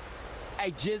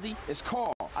 Hey, Jizzy, it's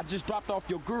Carl. I just dropped off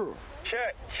your girl.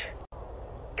 Church,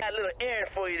 got a little errand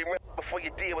for you to run before you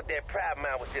deal with that problem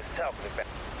I was just talking about.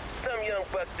 Some young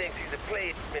buck thinks he's a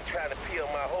player that's been trying to peel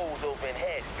my holes over in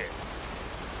Hatchbury.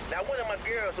 Now, one of my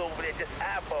girls over there just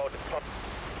eyeballed the pump.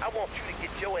 I want you to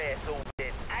get your ass over there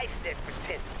and ice that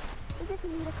pretender. We just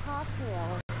need a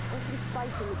cocktail or some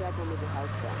spice in the bedroom with your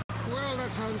house then. Well,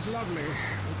 that sounds lovely.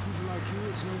 With people like you,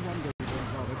 it's no wonder you don't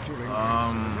bother killing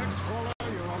things. Next caller,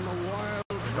 you're on the Wild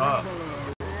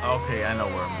Traveler. Okay, I know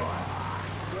where I'm going.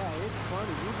 Yeah, it's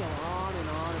funny. You go on and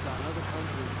on about other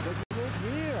countries, but you live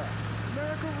here.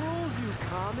 America rules, you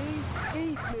commie.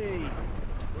 Eat me.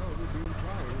 Well, we've been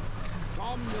trying.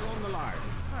 Tom, you're on the line.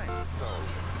 Hi. So,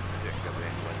 Dick of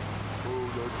England. Oh,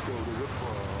 let's go to the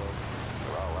pub.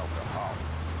 We're all alcohol.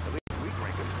 At least we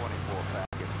drink a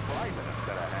 24-pack in private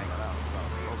instead of hanging out in some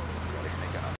really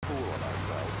thinking I'm cool on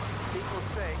ourselves. People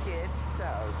say it's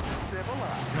so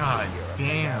civilized. God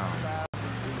damn.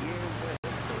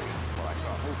 Well, I saw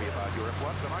a movie about Europe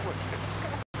once and I was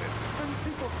disgusted. Some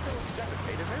people still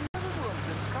dedicated in living rooms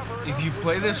and covered If you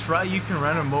play this right, you can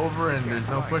run him over and there's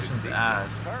no questions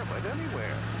asked. Starlight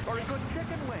anywhere. Or a good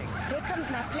chicken wing. Here comes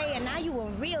my player. Now you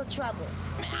in real trouble.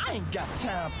 I ain't got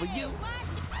time for you.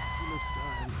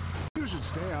 Philistine, you should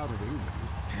stay out of England.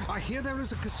 I hear there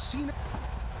is a casino.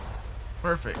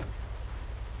 Perfect.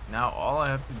 Now all I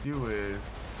have to do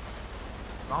is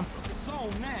stomp him. It's on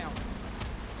now.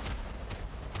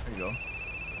 There you go.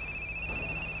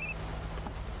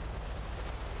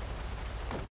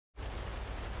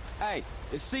 Hey,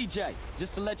 it's CJ.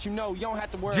 Just to let you know, you don't have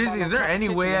to worry Jizzy, about is there any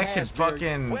way I can can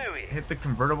fucking hit the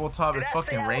convertible top? It's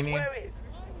fucking raining.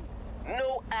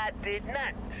 No, I did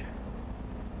not.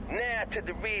 Now to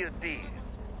the real deal.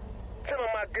 Some of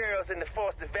my girls in the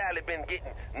Foster Valley been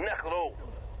getting knuckled over.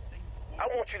 I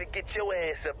want you to get your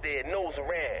ass up there, nose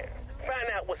around. Find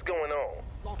out what's going on.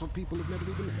 A lot of people have never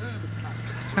even heard of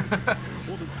plastic surgery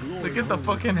or the glory Look at the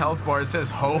hole. fucking health bar. It says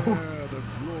ho. The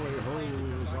glory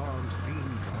holes aren't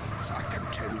theme cards, I can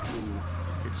tell you.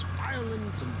 It's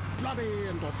violent and bloody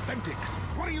and authentic.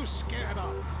 What are you scared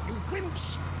of? You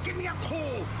wimps! Give me a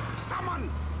call! Someone!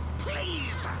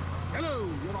 Please! Hello,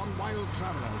 you're on Wild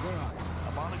Traveler. Where are you?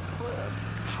 I'm on a cliff.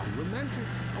 How romantic.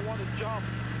 I want to jump.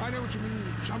 I know what you mean.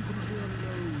 Jump into the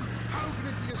unknown. How can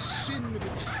it be a sin if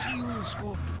it feels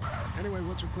good? Anyway,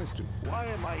 what's your question? Why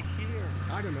am I here?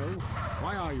 I don't know.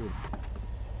 Why are you?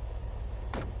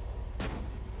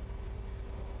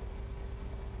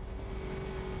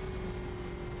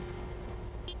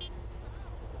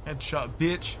 Headshot,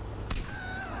 bitch.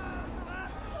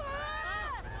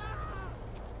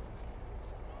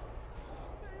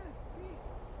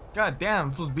 God damn,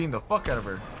 I'm supposed to beat the fuck out of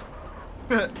her.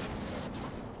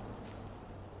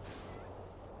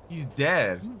 He's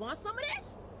dead. You want some of this?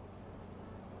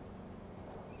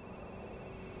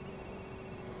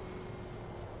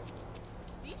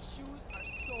 These shoes are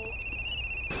so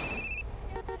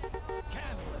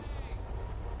canvas.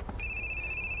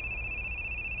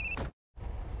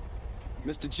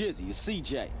 Mr. Jizzy, it's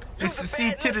CJ. It's the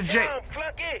C to the J.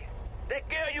 Flunky. That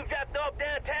girl you dropped off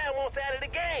downtown wants out of the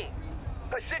game.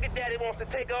 Her sugar daddy wants to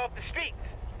take her off the streets.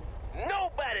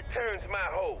 Nobody turns my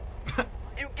hoe.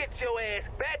 You get your ass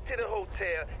back to the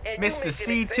hotel and Mr. you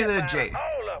C to the J.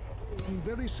 All of them.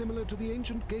 Very similar to the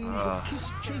ancient games of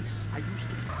Kiss Chase I used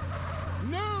to play.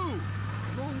 No!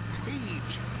 Wrong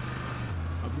page.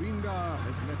 Abrinda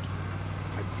has left me.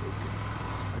 I'm broken.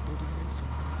 I thought him handsome.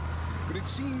 But it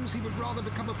seems he would rather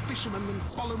become a fisherman than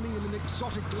follow me in an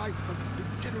exotic life of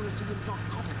degeneracy and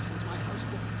narcotics as my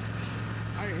houseboy.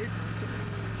 I hate myself.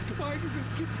 Why does this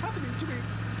keep happening to me?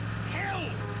 Hell!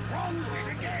 Wrong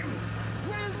bit again!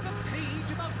 Where's the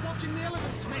page about watching the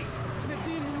elephants mate? And it's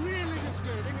been really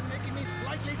disturbing and making me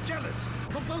slightly jealous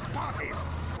for both parties.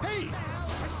 Hey,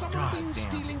 has someone been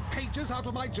stealing pages out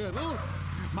of my journal?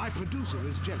 My producer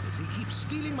is jealous. He keeps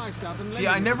stealing my stuff and see,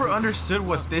 I never understood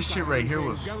what this shit right here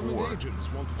was government for. agents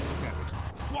wanted to look at it.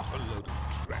 What a load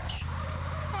of trash.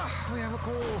 We have a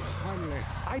call, finally.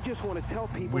 I just want to tell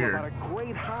people Weird. about a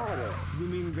great holiday. You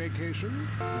mean vacation?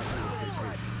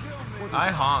 I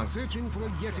honk. Searching for a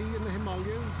Yeti in the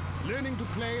Himalayas? Learning to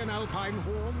play an alpine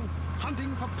horn?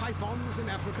 Hunting for pythons in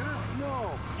Africa?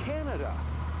 No, Canada.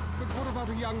 But what about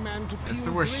a young man to peel This is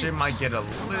where shit grapes? might get a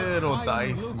little Fine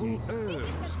dicey. local herbs.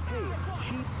 Hey, it's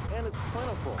cheap and it's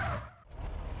plentiful.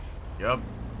 Yep.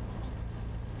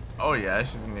 Oh yeah,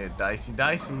 it's just gonna get dicey.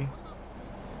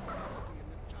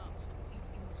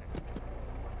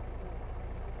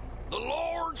 The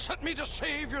Lord sent me to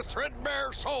save your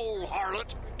threadbare soul,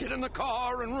 harlot. Get in the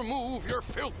car and remove your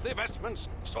filthy vestments,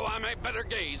 so I may better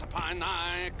gaze upon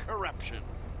thy corruption.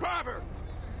 Driver!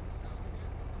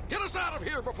 Get us out of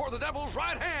here before the devil's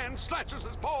right hand snatches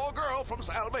this poor girl from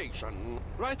salvation.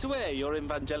 Right away, your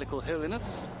evangelical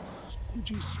holiness.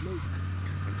 Stingy smoke.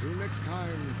 Until next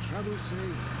time, travel safe.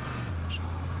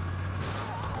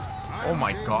 Oh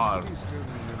my God. This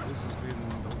has been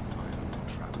the Wild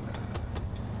Traveler.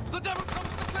 The devil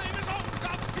comes to claim his own.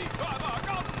 Godspeed, driver,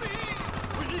 Godspeed!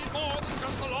 We need more than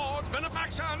just the Lord's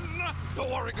benefaction. Don't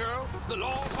worry, girl. The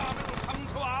Lord's army will come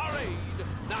to our aid.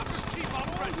 Now just keep on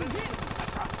pressing.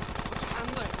 That's right. Put your hand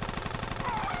there.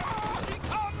 Oh, he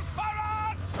comes for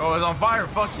us! Oh, it's on fire.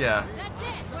 Fuck yeah. That's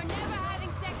it. We're never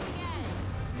having sex again.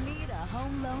 Need a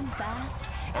home loan fast?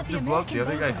 At the Have to blow up the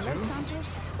American other Bank guy of Los too?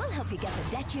 Santos, we'll help you get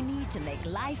the debt you need to make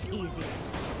life easier.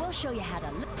 We'll show you how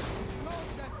to live.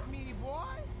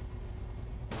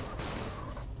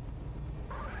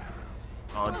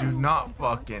 Oh, dude, not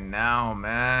fucking now,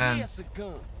 man. Yes, a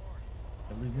gun.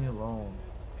 Leave me alone.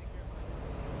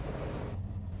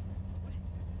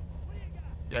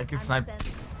 Yeah, I can snipe.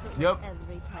 Yep.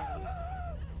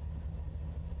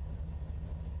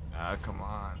 Ah, come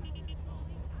on.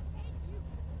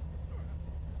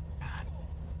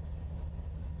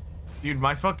 Dude,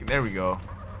 my fucking. There we go.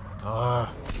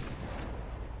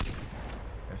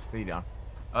 Stay down.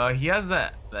 He has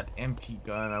that MP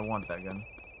gun. I want that gun.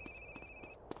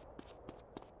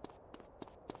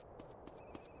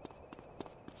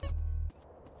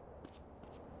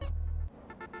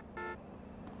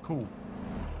 Cool.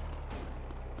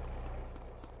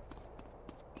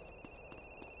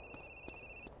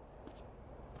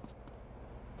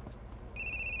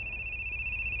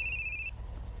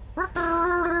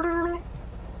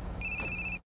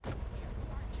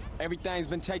 Everything's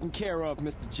been taken care of,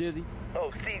 Mr. Jizzy.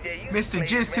 Oh, CJ, you Mr. play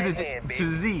Jizz to man the hand, to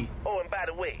the baby. Z. Oh, and by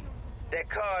the way, that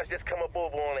car's just come up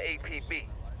over on the APB.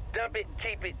 Dump it,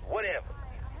 keep it, whatever.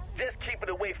 Just keep it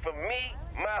away from me,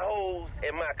 my hoes,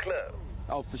 and my club.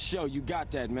 Oh, for sure, you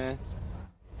got that, man.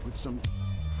 With some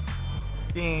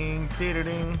Ding,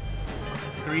 ding.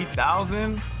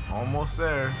 3,000, almost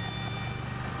there.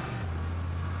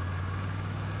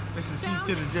 This is C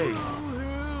to the J.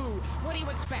 What do you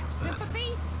expect?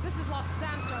 Sympathy? This is Los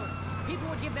Santos. People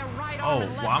would give their right arm Oh,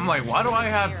 and left well, I'm like, why do I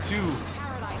have here. two?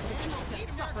 Paradise, but you have to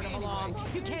suffer to belong.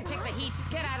 You can't take the heat.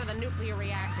 Get out of the nuclear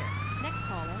reactor. Next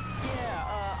caller.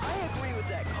 Yeah, I agree with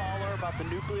that caller about the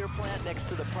nuclear plant next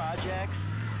to the projects.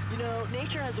 You know,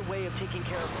 nature has a way of taking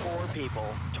care of poor people.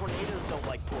 Tornadoes don't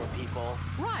like poor people.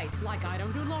 Right, like I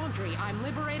don't do laundry. I'm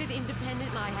liberated, independent,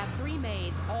 and I have 3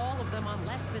 maids, all of them on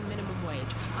less than minimum wage.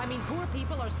 I mean, poor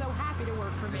people are so happy to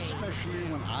work for me. Especially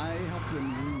when I help them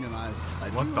unionize.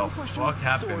 What the fuck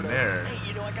happened there? Hey,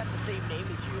 you know, I got the same name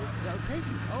as you.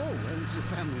 Peyton. Oh, and it's your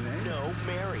family name? No,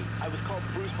 Mary. I was called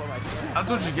Bruce by my parents. That's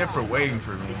what you get for waiting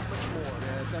for me.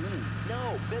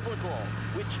 No, biblical.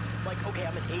 Which, like, okay,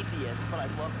 I'm an atheist, but I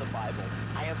love the Bible.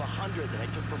 I have 100 that I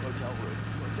took from hotel rooms.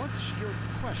 What's your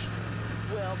question?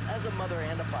 Well, as a mother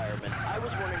and a fireman, I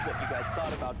was wondering what you guys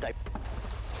thought about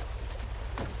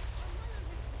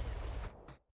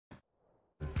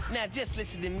Now just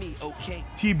listen to me, okay?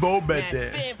 T-Bo Now bet it's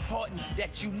that. very important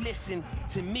that you listen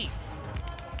to me.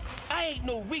 I ain't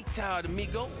no retard,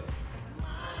 amigo.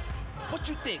 What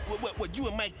you think? What you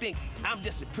and Mike think? I'm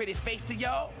just a pretty face to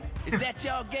y'all? Is that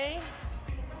y'all game?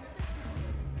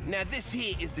 Now this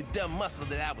here is the dumb muscle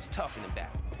that I was talking about.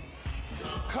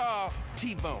 Carl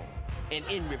T-Bone, and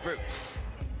in reverse.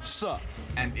 Sup?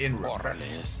 And in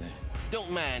reverse. Don't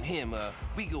mind him,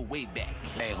 we go way back.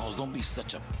 Hey, Holmes, don't be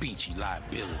such a beachy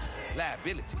liability.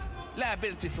 Liability?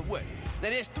 Liability for what? Now,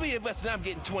 there's 3 of us and I'm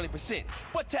getting 20%.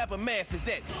 What type of math is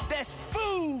that? That's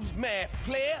fool's math,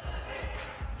 player.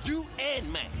 You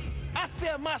and Mike. I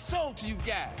sell my soul to you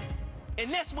guys.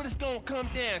 And that's what it's gonna come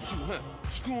down to, huh?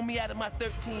 Screwing me out of my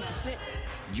 13%.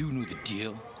 You knew the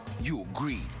deal. You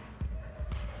agreed.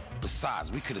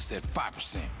 Besides, we could have said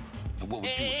 5%. And what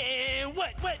would you... And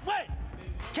what?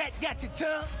 Cat got your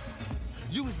tongue?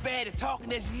 You as bad at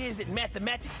talking as you is at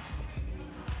mathematics?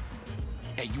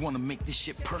 Hey, you want to make this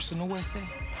shit personal, S.A.?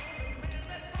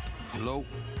 Hello?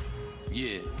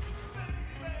 Yeah.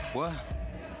 What?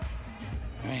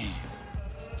 Man.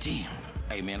 Damn.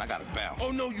 Hey, man, I gotta bounce.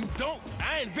 Oh, no, you don't.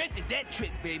 I invented that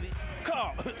trick, baby.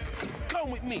 Carl, come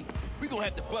with me. We're gonna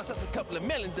have to bust us a couple of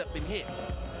melons up in here.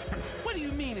 What do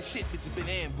you mean the shipments have been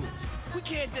ambushed? We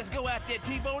can't just go out there,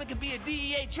 T-Bone. It could be a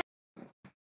DEA trick.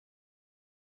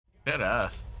 Dead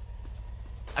ass.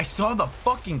 I saw the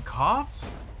fucking cops?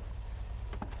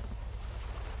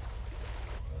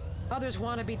 Others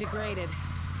want to be degraded.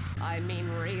 I mean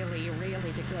really,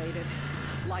 really degraded.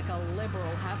 Like a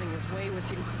liberal having his way with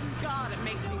you. God, it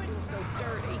makes me feel so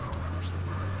dirty.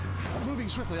 Moving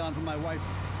swiftly on from my wife.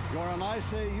 You're on I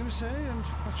say, you say, and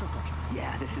what's your question?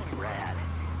 Yeah, this is rad.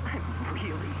 I'm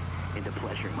really into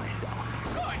pleasuring myself.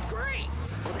 Good grief!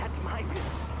 Well, that's my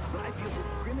business, but I feel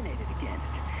discriminated against.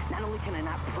 Not only can I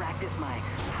not practice my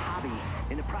hobby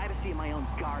in the privacy of my own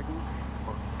garden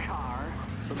or car,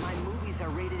 but my movies are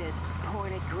rated as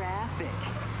pornographic.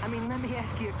 I mean, let me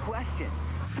ask you a question.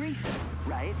 Threesome,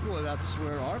 right? Well, that's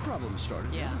where our problem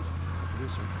started. Yeah.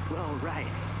 Producer. Well, right.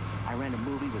 I ran a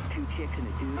movie with 2 chicks and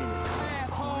a dude in it.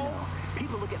 Porno.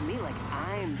 People look at me like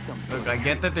I'm something. Look, I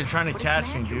get that they're trying to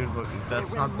catch me, dude, but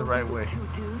that's not the right way.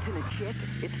 2 dudes and a chick.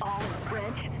 It's all in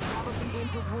French. Probably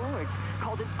wins awards.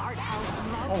 Called an art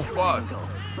house love Oh, fuck. triangle.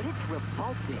 But it's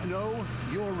revolting. No,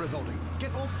 you're revolting.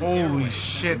 Get off the Holy airwaves.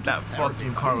 shit, that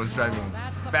fucking car was driving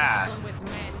fast. With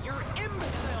men. You're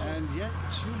imbeciles. And yet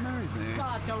you married me.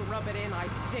 God, don't rub it in. I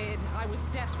did. I was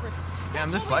desperate. Damn,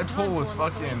 That's this all we light have pole time was for,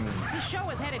 luckily. fucking The show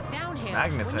is headed downhill.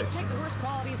 magnetized. When you take the worst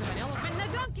qualities of an elephant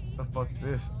and a donkey. What the fuck is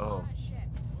this? Oh.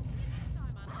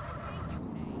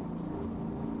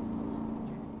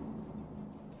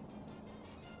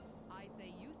 I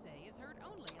Say You Say is heard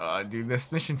only Dude,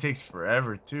 this mission takes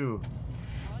forever too.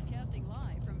 broadcasting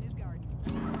live from his garden.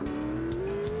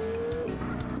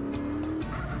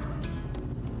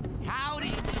 Howdy,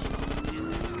 this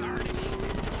is gardening.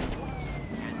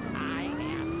 And I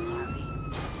am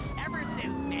Maurice. Ever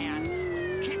since man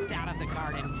was kicked out of the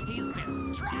garden, he's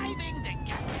been striving to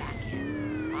get back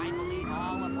in. I believe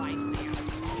all of life's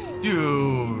together.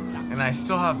 Dude, and I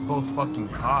still have both fucking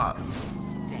cops.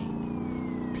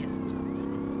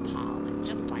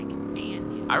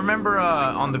 I remember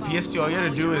on the PS2, all you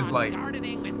had to do is like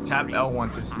tap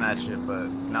L1 to snatch it, but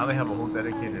now they have a whole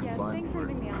dedicated button for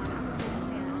it.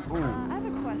 Ooh. I have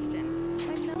a question.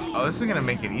 Oh, this is gonna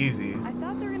make it easy. I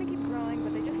thought they were gonna keep growing,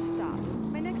 but they just stopped.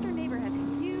 My next door neighbor has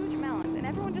huge melons, and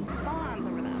everyone just fawns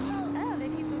over them. Oh, they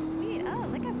taste so sweet. Oh,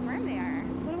 look how firm they are.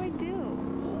 What do I do?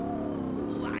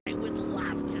 Ooh, I would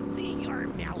love to see your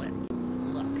melons.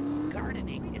 Look,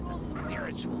 gardening is a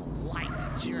spiritual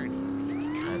light journey. You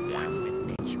become one with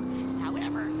nature.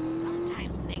 However,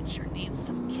 sometimes nature needs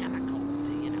some chemicals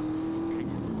to, kind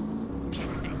of kick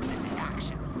things into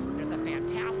action. There's a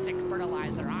fantastic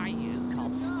fertilizer I use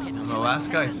called And the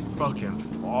last guy's fucking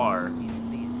far. needs to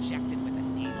be injected with a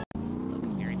needle. So be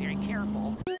very, very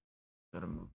careful. Gotta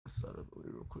move this out of the way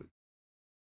real quick.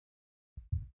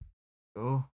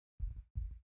 Go.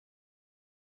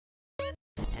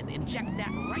 And inject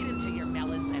that right into your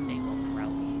melons and they will grow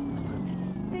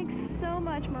enormous. Thanks so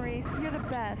much, Maurice. You're the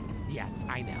best. Yes,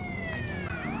 I know.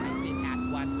 I've been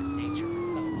at one with nature for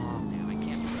so long now. I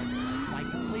can't remember what it's like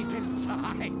to sleep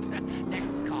inside.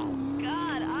 Next call.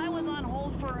 God, I was on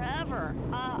hold forever.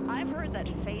 I've heard that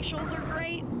facials are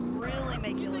great. Really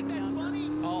make you look younger.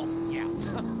 Oh, yes.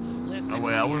 Listen, Oh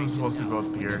wait, I wasn't supposed to go up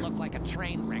you here. look like a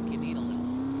train wreck. You need a little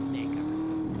makeup or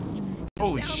some such.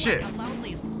 Holy Sound shit. like a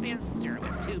lonely spinster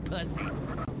with 2 pussies.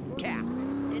 Cats.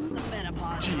 It's the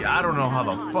menopause. Gee, I don't know how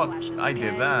the fuck I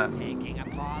did that. Taking a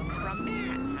pause from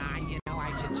man, huh? You know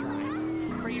I should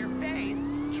try. For your face,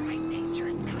 try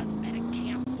nature's cosmetic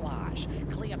camouflage.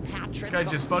 Cleopatra. This guy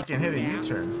just fucking hit a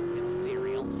U-turn. With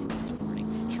cereal each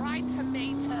morning. Try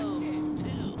tomatoes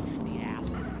too. The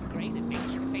acid is great. It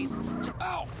makes your face.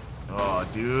 Ow! Oh,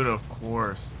 dude, of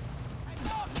course.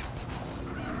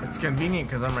 It's convenient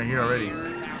because I'm right here already.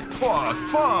 Fuck,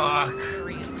 fuck!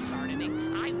 Serious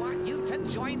gardening. I want you to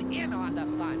join in on the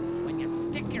fun when you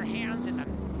stick your hands in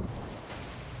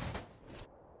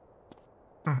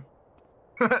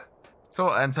the.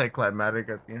 So anticlimactic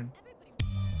at the end.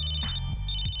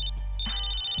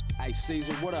 Hey,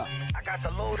 Caesar, what up? I got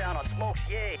the lowdown on smokes,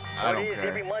 yay. I don't It is care.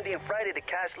 every Monday and Friday the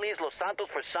cash leaves Los Santos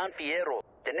for San Fierro.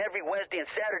 Then every Wednesday and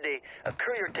Saturday, a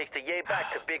courier takes the yay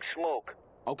back to Big Smoke.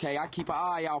 Okay, I keep an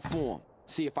eye out for him.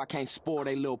 See if I can't spoil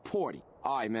they little party.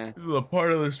 All right, man. This is the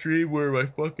part of the stream where my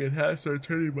fucking hat starts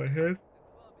turning my head.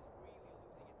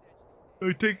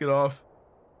 I take it off.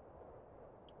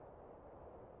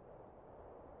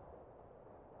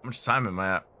 How much time am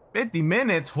I at? 50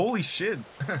 minutes? Holy shit.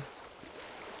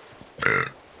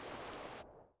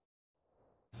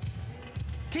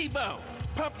 T-Bone,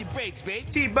 pump your brakes, baby.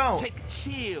 T-Bone. Take a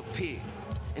chill pill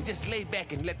and just lay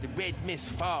back and let the red mist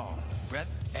fall, brother.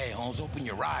 Hey, Holmes, open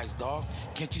your eyes, dog.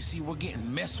 Can't you see we're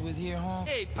getting messed with here, Holmes?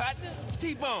 Hey, partner,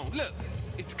 T-Bone, look,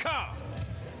 it's Carl.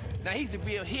 Now, he's a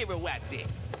real hero out there.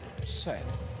 Sad.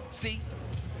 See?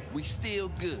 We still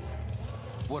good.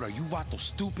 What, are you Vato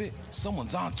stupid?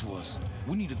 Someone's onto us.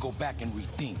 We need to go back and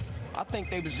rethink. I think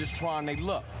they was just trying their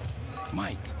luck.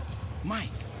 Mike,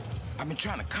 I've been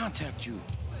trying to contact you.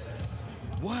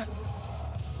 What?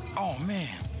 Oh, man,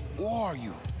 where are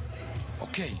you?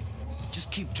 Okay,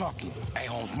 just keep talking. Hey,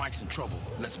 Holmes, Mike's in trouble.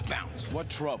 Let's bounce. What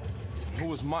trouble? Who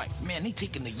was Mike? Man, they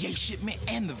taking the yay shipment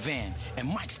and the van, and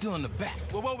Mike's still in the back.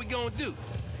 Well, what we gonna do?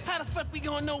 How the fuck we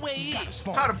gonna know where He's he got is? his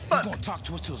phone. How the fuck? He's gonna talk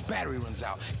to us till his battery runs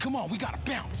out. Come on, we gotta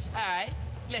bounce. All right,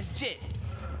 let's jet.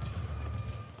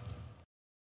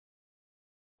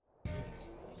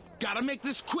 Gotta make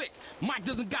this quick. Mike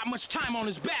doesn't got much time on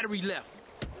his battery left.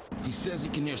 He says he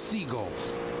can hear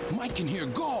seagulls. Mike can hear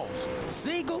gulls.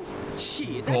 Seagulls?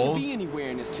 Shit, they Gulls? could be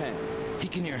anywhere in this town. He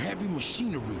can hear heavy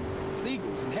machinery.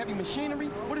 Seagulls and heavy machinery?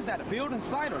 What is that, a building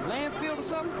site or landfill or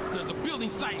something? There's a building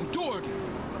site in Doherty.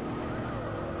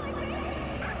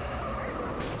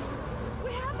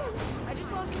 What happened? I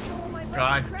just lost control of my bike.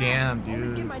 God and crashed. damn, Only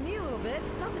dude. skinned my knee a little bit.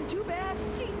 Nothing too bad.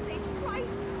 Jesus H.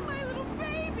 Christ, my little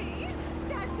baby.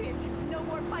 That's it. No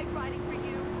more bike riding for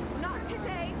you. Not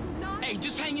today. Not. Hey,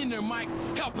 just hang in there, Mike.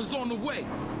 Help is on the way.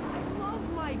 I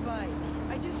love my bike.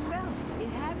 I just fell. It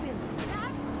happens.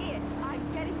 That's it.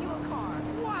 I'm getting you a car.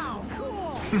 Wow,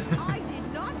 cool. I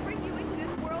did not bring you into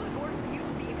this world in order for you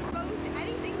to be exposed to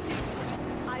anything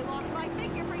dangerous. I lost my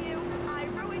figure for you. I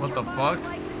ruined What your the mother's fuck?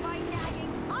 life with my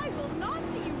nagging. I will not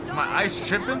see you die. My eyes from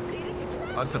tripping? outdated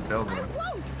contraptions. Oh, it's a building. I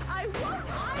won't. I won't.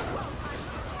 I won't. I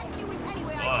will protect you in any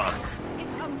way I Fuck. can.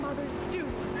 It's a mother's duty.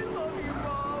 I love you, Mom.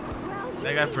 Well, That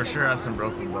you guy need for a sure has car. some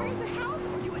broken Will you bones. raise the house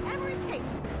or do whatever it takes.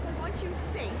 I want you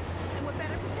safe. And what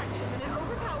better protection than an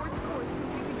overpowered sports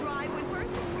coupe you can drive when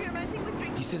first experimenting with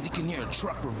drinking. He says he can hear a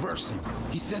truck reversing.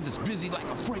 He says it's busy like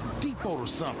a freight depot or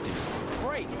something.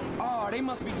 Great. Oh, they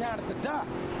must be down at the dock.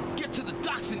 Get to the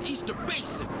docks in Easter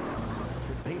Basin.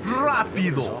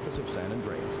 Rápido. Office of San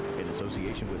Andreas, in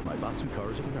association with Maibatsu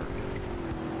Cars of America.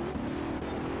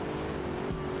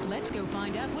 Let's go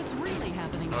find out what's really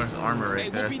happening. Oh, there's armor right Hey,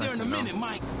 there. we'll be That's there in a nice to know. minute,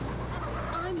 Mike.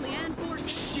 I'm Leanne Force.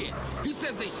 Shit. He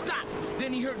says they stopped.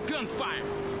 Then he heard gunfire.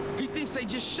 He thinks they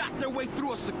just shot their way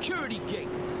through a security gate.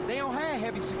 They don't have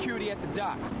heavy security at the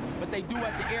docks, but they do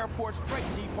at the airport's freight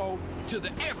depot. To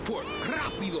the airport.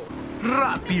 Rápido.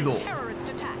 Rápido. Terrorist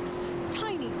attacks.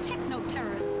 Tiny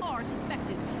techno-terrorists are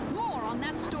suspected. More on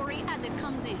that story as it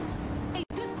comes in. A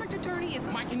district attorney is...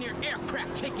 Mike can hear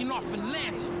aircraft taking off and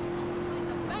landing.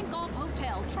 The Bankoff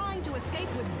Hotel trying to escape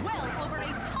with well over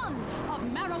a ton of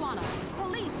marijuana.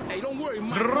 Police... Hey, don't worry,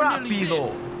 Mike. We're nearly there.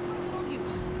 Rápido. Personal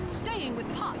use. Staying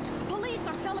with pot. Police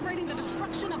are celebrating the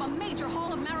destruction of a major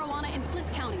haul of marijuana in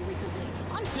Flint County recently.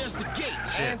 There's the gate.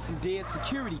 And some dead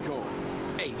security guards.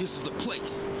 Hey, this is the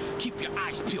place. Keep your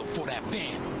eyes peeled for that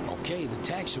van. Okay, the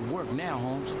tag should work now,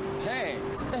 Holmes. Tag?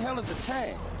 What the hell is a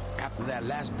tag? After that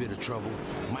last bit of trouble,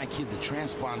 Mike hid the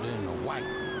transponder in the white.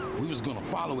 We was gonna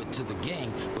follow it to the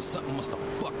gang, but something must have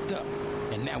fucked up.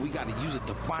 And now we gotta use it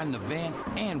to find the van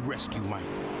and rescue Mike.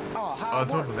 Oh, how Oh,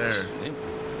 it's over there. Simple.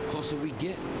 Closer we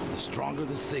get, the stronger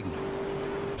the signal.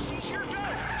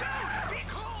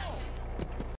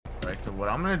 Right, so what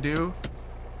I'm gonna do...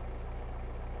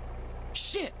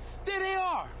 Shit, there they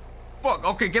are. Fuck,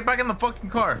 okay, get back in the fucking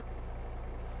car.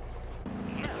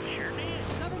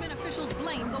 Government officials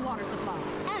blame the water supply.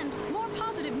 And more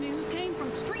positive news came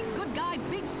from street good guy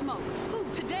Big Smoke, who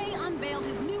today unveiled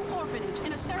his new orphanage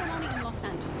in a ceremony in Los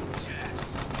Santos.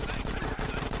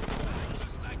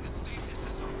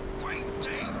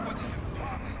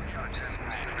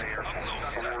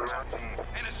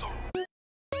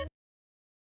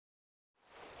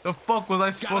 The fuck was I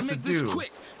Gotta supposed to make this do?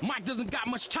 quick. Mike doesn't got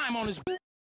much time on his...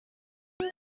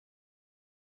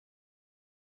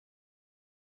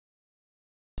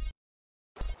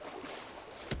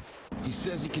 He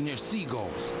says he can hear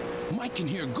seagulls. Mike can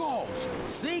hear gulls.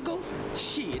 Seagulls?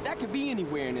 Shit, that could be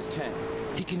anywhere in this town.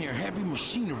 He can hear heavy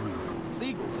machinery.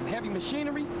 Seagulls? Heavy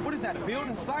machinery? What is that, a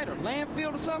building site or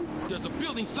landfill or something? There's a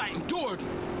building site in Doherty.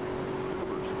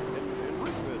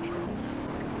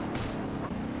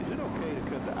 Is it okay to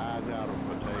cut the eyes out of a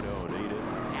potato and eat it?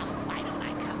 Now, why don't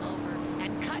I come over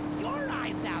and cut your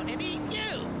eyes out and eat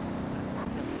you?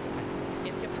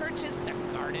 If you purchase the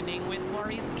Gardening with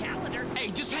Maurice calendar...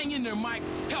 Hey, just hang in there, Mike.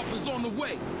 Help is on the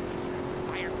way.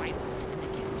 Firefights and the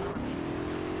kid.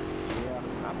 Yeah,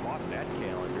 I bought that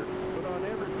calendar, but on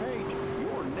every page,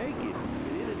 you're naked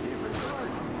and in a different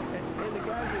garden. And the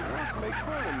guys at work make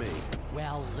fun of me.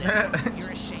 Well, listen, you're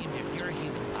ashamed of your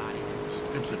human body.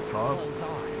 Stupid cop. Clothes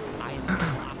on. I am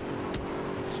impossible.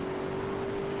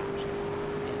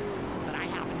 But I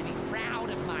happen to be proud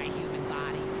of my human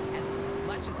body as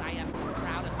much as I am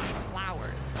proud of my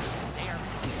flowers. They are...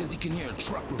 He says he can hear a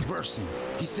truck reversing.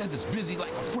 He says it's busy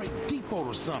like a freight depot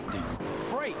or something.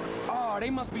 Freight? Oh, they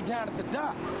must be down at the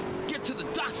dock. Get to the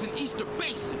docks in Easter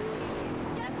Basin.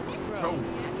 Bro.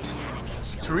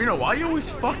 Torino, why are you always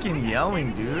fucking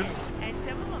yelling, dude?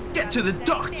 Get to the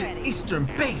docks at Eastern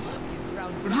Base!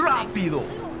 Rapido!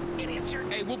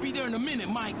 Hey, we'll be there in a minute,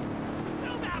 Mike.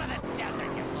 Move out of the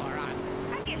desert, you moron.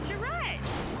 I guess you're right.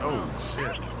 Oh, shit.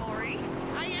 Thanks, Maury.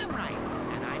 I am right.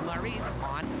 And I'm Maurice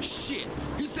on... Shit.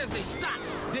 He says they stopped.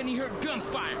 Then he heard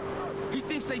gunfire. He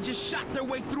thinks they just shot their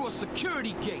way through a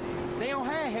security gate. They don't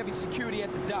have heavy security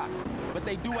at the docks, but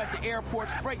they do at the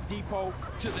airport's freight depot.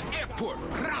 To the airport.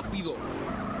 Rapido.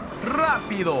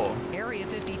 Rapido! Area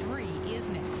 53 is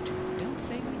next. Don't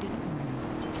say we didn't warn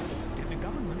Did the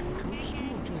government recruit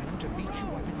school children to beat you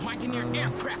up in... Mike and their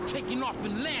aircraft taking off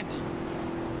and landing.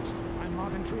 I'm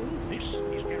Marvin Trill. This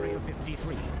is Area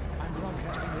 53. I'm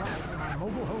broadcasting live from my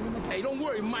mobile home in the... Hey, don't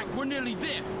worry, Mike. We're nearly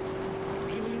there.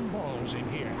 Alien balls in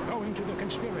here. Going to the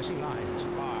conspiracy lines.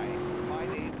 Hi, my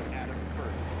name's Adam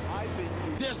Curtis. I've been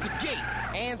to... There's the gate.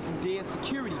 And some dead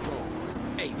security guards.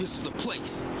 Hey, this is the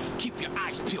place. Keep your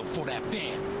eyes peeled for that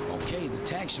van. Okay, the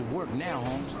tag should work now,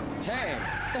 Holmes. Tag?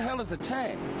 What the hell is a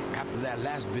tag? After that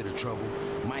last bit of trouble,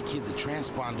 Mike hid the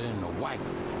transponder in the white.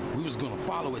 We was gonna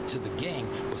follow it to the gang,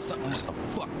 but something must have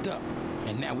fucked up.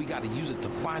 And now we gotta use it to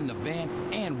find the van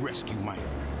and rescue Mike.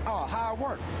 Oh, how it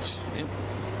work? Simple.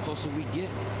 The closer we get,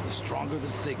 the stronger the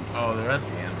signal. Oh, they're at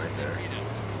the end right there.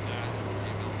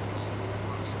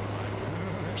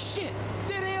 Shit!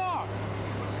 There they are!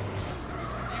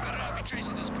 You better not be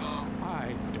tracing this call.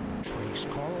 I don't trace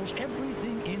calls.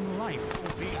 Everything in life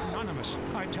will be anonymous.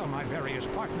 I tell my various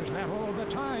partners that all the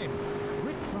time.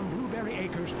 Rick from Blueberry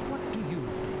Acres, what do you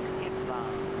think? It's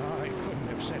I couldn't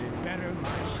have said it better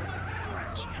myself.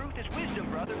 Truth is wisdom,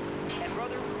 brother. And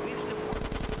brother, wisdom works.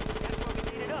 That's why we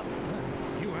made it up.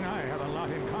 You and I have a lot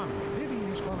in common.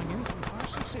 Vivian is calling in from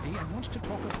Carson City and wants to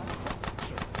talk about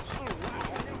service. Oh, wow.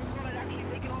 I never thought I'd actually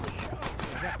make it on the show.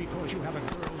 Is that because you have a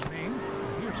girl's name?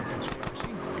 Here's a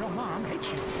conspiracy. Your mom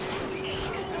hates you.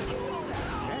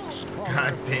 Next caller.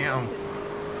 God damn.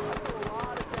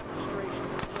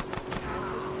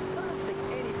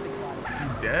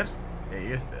 He dead? Yeah, he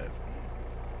is dead.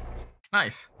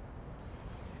 Nice.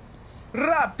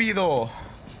 Rapido!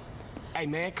 Hey,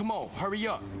 man, come on. Hurry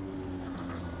up.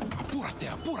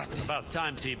 About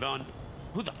time, T-Bone.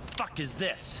 Who the fuck is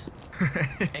this?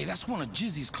 Hey, that's one of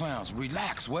Jizzy's clowns.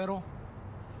 Relax, Güero.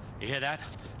 You hear that?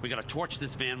 We gotta torch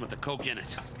this van with the coke in it.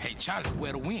 Hey, Charlie,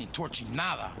 Güero, we ain't torching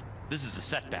nada. This is a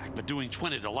setback, but doing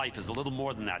 20 to life is a little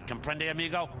more than that. Comprende,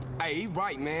 amigo? Hey, he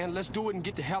right, man. Let's do it and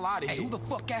get the hell out of here. Hey, who the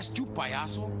fuck asked you,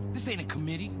 payaso? This ain't a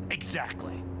committee.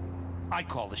 Exactly. I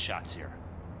call the shots here.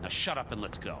 Now shut up and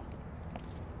let's go.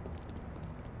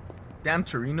 Damn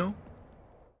Torino.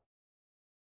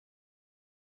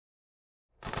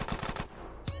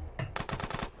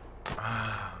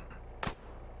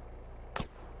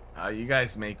 You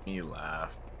guys make me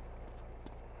laugh.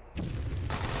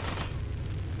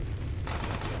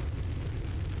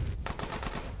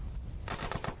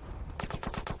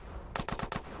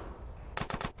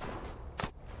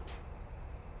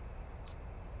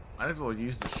 Might as well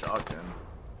use the shotgun.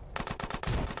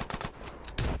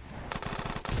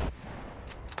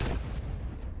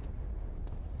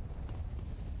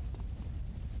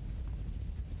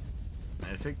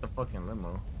 Man, take the fucking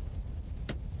limo.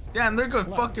 Damn, they're going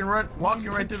fucking walking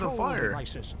right through the fire.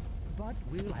 Devices. But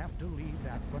we'll have to leave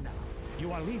that for now.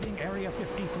 You are leaving Area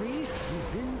 53. You've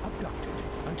been abducted.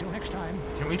 Until next time.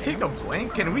 Can we take a plane?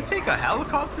 Can we take a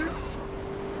helicopter?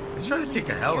 Let's try to take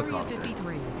a helicopter. Area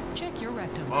 53. Check your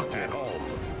rectum. Okay. At home,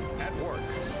 at work,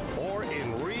 or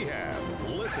in rehab,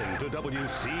 listen to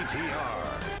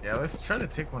WCTR. Yeah, let's. Let's try to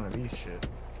take one of these shit.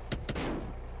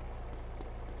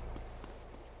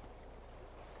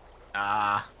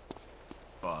 Ah.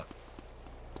 Fuck.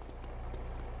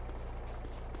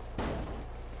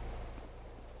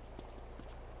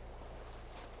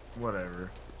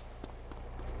 Whatever.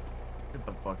 Get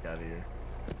the fuck out of here.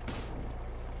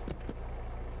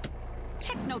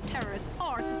 Techno-terrorists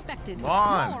are suspected. Come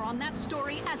on. More on that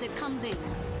story as it comes in.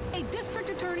 A district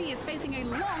attorney is facing a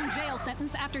long jail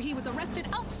sentence after he was arrested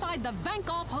outside the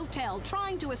Vankoff Hotel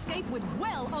trying to escape with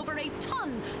well over a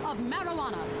ton of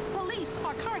marijuana. Police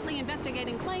are currently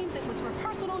investigating claims it was for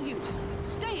personal use.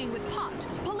 Staying with pot,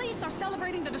 police are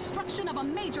celebrating the destruction of a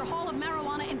major haul of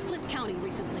marijuana in Flint County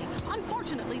recently.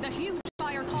 Unfortunately, the huge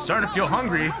fire caused starting to feel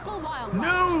hungry. local wildlife,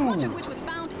 No! much of which was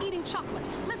found eating chocolate,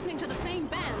 listening to the same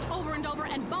band over and over,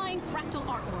 and buying fractal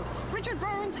artwork. Richard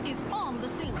Burns is on the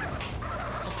scene.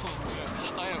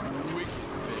 I am wicked,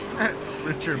 baby.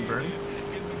 Richard Burns.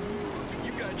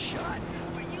 You got shot,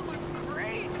 but you look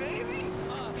great, baby.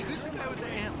 Who's the guy with the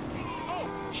amp? Oh,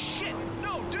 shit.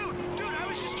 No, dude, I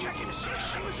was just checking to see if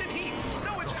she was in heat.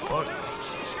 No, it's cool, dude.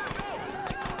 She's your go.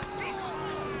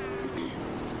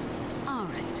 All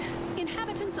right.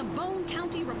 Inhabitants of Bone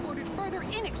County reported further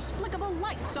inexplicable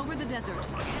lights over the desert.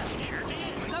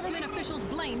 Government officials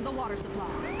blame the water supply.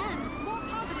 And more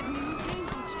positive news came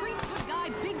from street food guy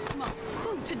Big Smoke,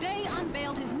 who today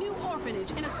unveiled his new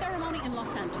orphanage in a ceremony in Los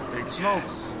Santos. Big Smoke.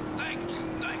 Thank you.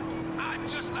 I'd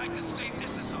just like to say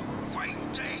this is a great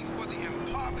day for the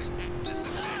impoverished and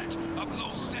disadvantaged of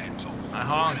Los Santos. I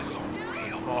honk. It's a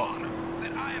real honor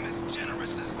that I am as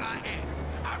generous as I am.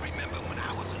 I remember when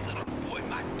I was a little boy,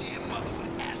 my dear mother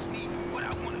would ask me what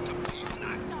I wanted to be when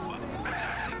I grew up. And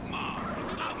I said, Mom,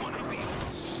 I want to be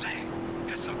safe.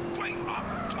 It's a great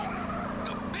opportunity.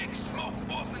 The Big Smoke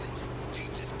Orphanage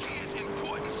teaches kids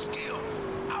important skills.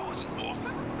 I was an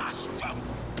orphan. I struggled.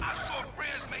 I saw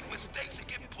friends make mistakes and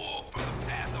get pulled from the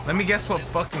path of Let me guess what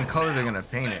fucking color they're gonna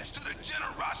paint it. to the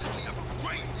generosity of a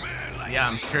great man like Yeah,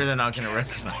 I'm sure they're not gonna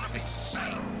recognize me.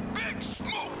 Big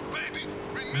Smoke, baby.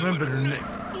 Remember their name.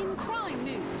 In crime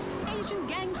news, Asian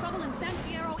gang trouble in San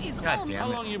Fierro is God on. damn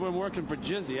How it. long you been working for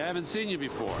Jizzy? I haven't seen you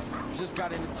before. Just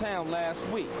got into town last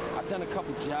week. I've done a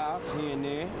couple jobs here and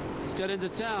there. Just got into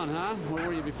town, huh? Where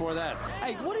were you before that?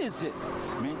 Hey, what is this?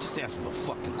 Man, just answer the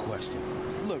fucking question.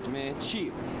 Look, man,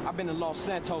 chill. I've been to Los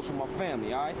Santos with my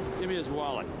family, all right? Give me his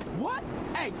wallet. What?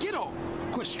 Hey, get off!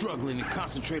 Quit struggling and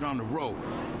concentrate on the road.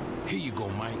 Here you go,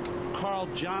 Mike. Carl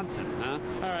Johnson, huh?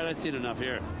 All right, I've seen enough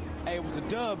here. Hey, it was a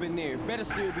dub in there. Better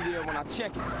still be there when I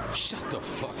check it. Shut the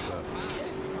fuck up.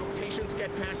 Patients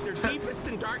get past their deepest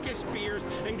and darkest fears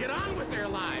and get on with their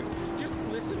lives. Just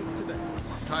listen to this.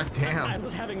 God damn. I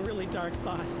was having really dark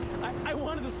thoughts. I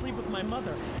wanted to sleep with my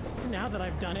mother. Now that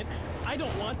I've done it, I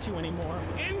don't want to anymore.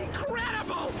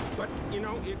 Incredible! But, you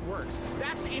know, it works.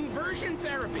 That's inversion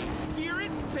therapy. Fear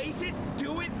it, face it,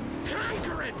 do it,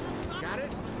 conquer it. Got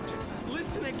it? Just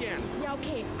listen again. Yeah,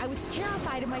 okay. I was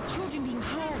terrified of my children being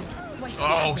harmed, so I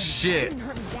stabbed Oh, them. shit. It didn't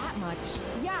hurt me that much.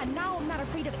 Yeah, now I'm not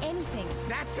afraid of anything.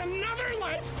 That's another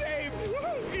life saved.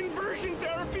 Woo! Inversion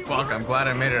therapy. Fuck, I'm glad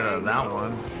I made it out of that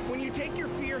one. When you take your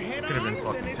fear head Could've on, been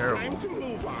fucking then it's terrible. time to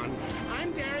move on.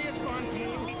 I'm Darius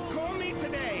Fontaine. Call me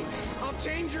today. I'll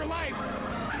change your life.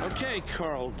 Okay,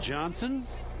 Carl Johnson.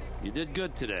 You did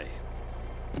good today.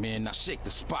 Man, now shake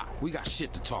the spot. We got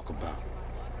shit to talk about.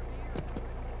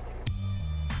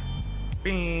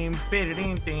 Beam, ding,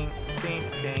 ding, ding, ding,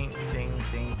 ding, ding,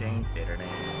 ding, ding, ding.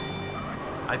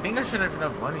 I think I should have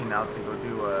enough money now to go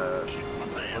do what's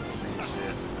the name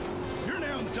shit. You're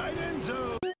now in the tight end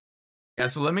zone. Yeah,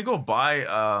 so let me go buy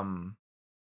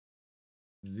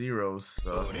Zero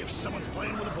stuff. But if someone's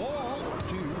playing with a ball or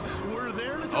two, we're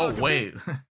there to talk Oh about wait.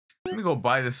 Let me go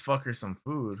buy this fucker some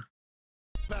food.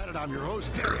 it. I'm your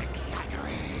host, Derek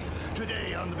Thackeray.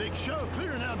 Today on the big show,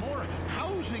 clearing out more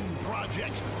housing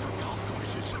projects for golf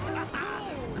courses.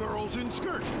 Girls in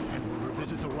skirts. And we'll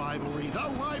revisit the rivalry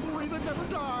that never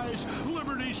dies.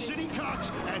 Liberty City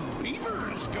Cox and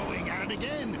Beavers going at it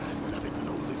again. Love it,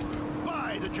 loathe it.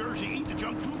 Buy the jersey, eat the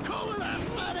junk food, call it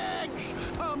athletics.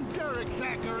 I'm Derek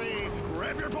Thackeray.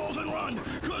 Grab your balls and run,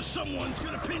 cause someone's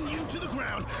gonna pin you to the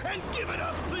ground and give it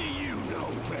up the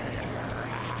you-know-where.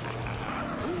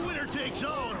 Winner takes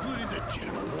all, including the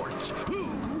genital warts. Who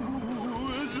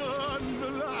is on the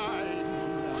line?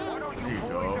 Why don't There you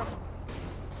go.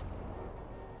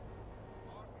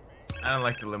 I don't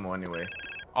like the limo anyway.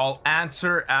 I'll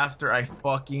answer after I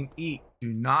fucking eat.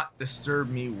 Do not disturb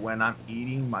me when I'm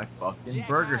eating my fucking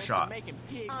burger shot.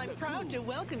 I'm proud to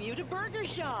welcome you to Burger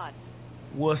Shot.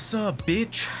 What's up,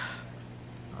 bitch?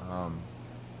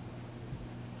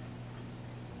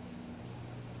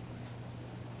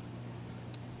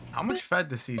 How much fat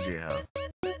does CJ have?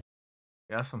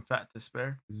 got some fat to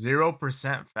spare.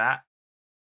 0% fat.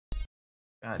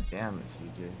 God damn it,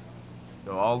 CJ.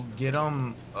 So I'll get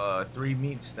them 3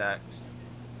 meat stacks.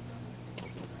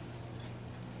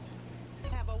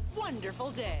 Have a wonderful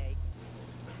day.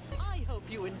 I hope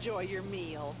you enjoy your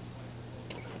meal.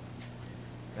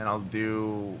 And I'll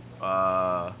do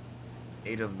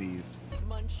 8 of these.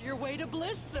 Munch your way to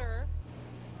bliss, sir.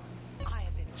 I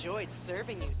have enjoyed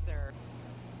serving you, sir.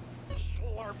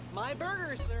 Slurp my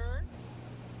burger, sir.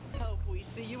 Hope we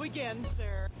see you again,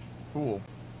 sir. Cool.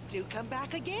 Do come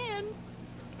back again.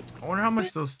 I wonder how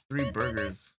much those 3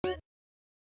 burgers.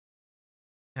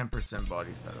 10%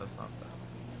 body fat. That's not bad.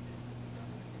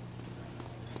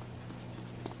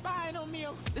 Final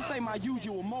meal. This ain't my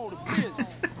usual mode of business.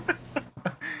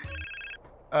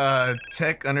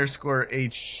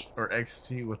 Tech_H or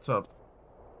XP. What's up?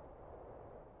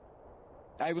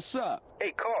 Hey, what's up?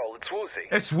 Hey, Carl, it's Woozy.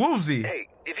 It's Woozy. Hey,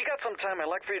 if you got some time, I'd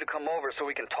like for you to come over so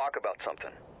we can talk about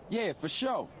something. Yeah, for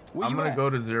sure. Where I'm you gonna at?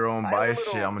 go to Zero and buy his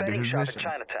shit. I'm gonna do betting his shop in missions.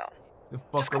 Chinatown. The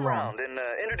fuck Just come alone. around and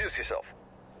introduce yourself.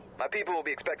 My people will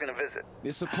be expecting a visit.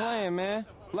 It's a plan, man.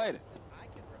 Later.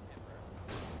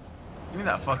 Give me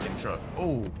that fucking truck.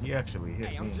 Oh, he actually hit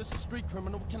Hey, me. I'm just a street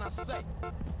criminal. What can I say?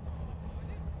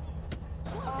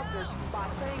 Officer, by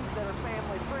things that are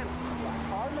family friendly, like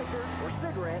hard liquor or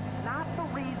cigarettes, not the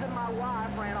reason my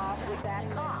wife ran off with that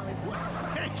cop.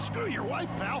 Hey, screw your wife,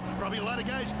 pal. Probably a lot of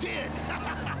guys did.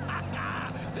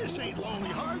 This ain't Lonely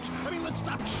Hearts. I mean, let's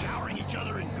stop showering each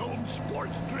other in golden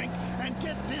sports drink and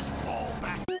get this ball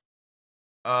back.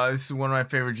 This is one of my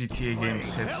favorite GTA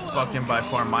games. It's fucking by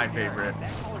far my favorite.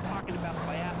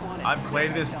 I've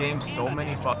played this game so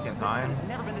many fucking times,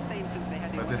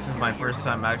 but this is my first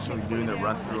time actually doing the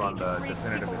run through on the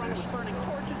definitive edition. So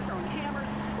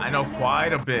I know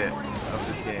quite a bit of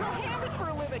this game.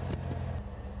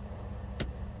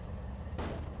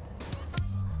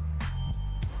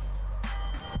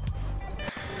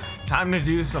 Time to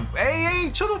do some. Hey,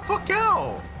 chill the fuck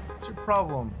out. What's your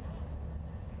problem?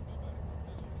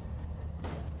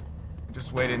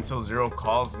 Just wait until Zero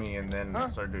calls me and then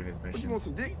start doing his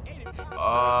missions. Thank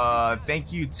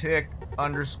you,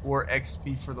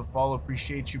 Tick_XP for the follow.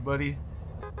 Appreciate you, buddy.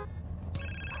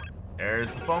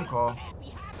 There's the phone call.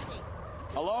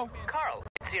 Hello? Carl,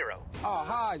 it's Zero. Oh,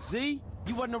 hi, Z.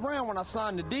 You wasn't around when I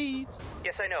signed the deeds.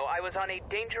 Yes, I know. I was on a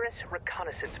dangerous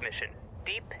reconnaissance mission,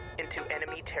 deep into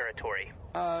enemy territory.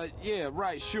 Yeah,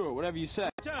 right, sure, whatever you say.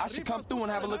 I should come through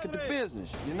and have a look at the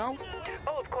business, you know?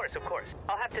 Oh, of course, of course.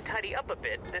 I'll have to tidy up a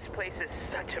bit. This place is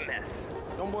such a mess.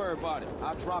 Don't worry about it.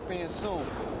 I'll drop in soon.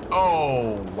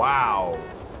 Oh, wow.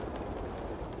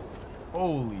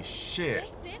 Holy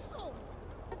shit.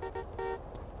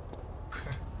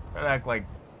 Don't act like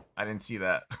I didn't see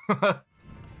that.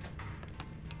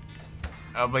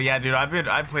 But yeah, dude,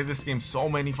 I played this game so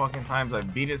many fucking times.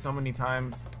 I've beat it so many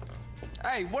times.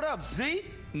 Hey, what up, Z?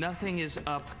 Nothing is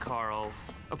up, Carl,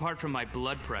 apart from my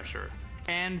blood pressure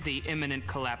and the imminent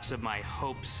collapse of my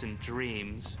hopes and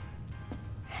dreams.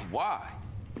 Why?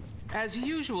 As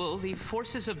usual, the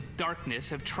forces of darkness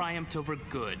have triumphed over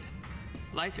good.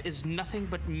 Life is nothing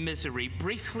but misery,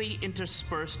 briefly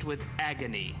interspersed with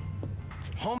agony.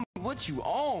 Homie, what you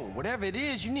on? Whatever it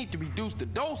is, you need to reduce the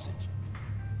dosage.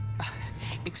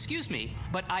 Excuse me,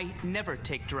 but I never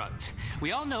take drugs.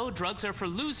 We all know drugs are for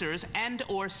losers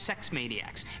and/or sex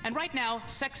maniacs. And right now,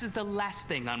 sex is the last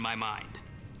thing on my mind.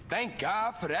 Thank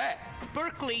God for that.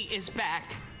 Berkeley is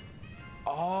back.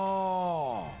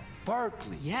 Oh,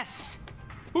 Berkeley. Yes.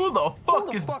 Who the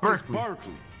fuck is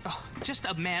Berkeley? Oh, just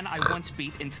a man I once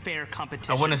beat in fair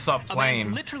competition. I wouldn't stop playing. A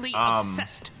man literally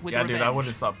obsessed with revenge. Dude, I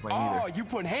wouldn't stop playing either. Oh, you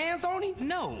putting hands on him?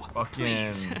 No. Fucking.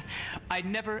 Please. I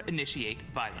never initiate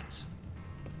violence.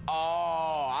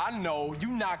 Oh, I know. You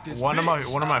knocked his One of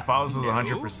my files was No.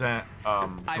 100%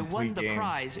 complete I won the game.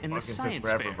 prize in the Fucking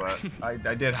science took forever, fair. but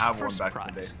I did have First one back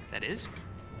in the prize, day. that is.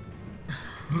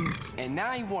 And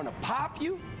now you want to pop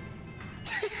you?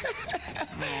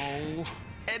 No.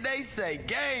 And they say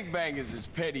gangbangers is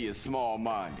petty and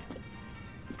small-minded.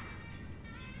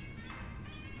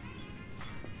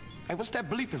 Hey, what's that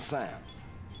bleeping sound?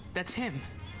 That's him.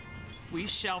 We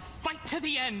shall fight to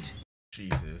the end.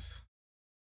 Jesus.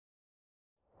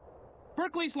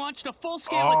 Berkeley's launched a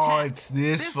full-scale Oh, attack. it's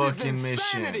this fucking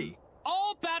mission.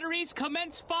 All batteries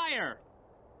commence fire.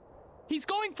 He's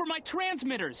going for my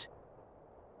transmitters.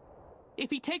 If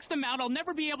he takes them out, I'll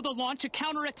never be able to launch a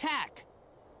counterattack.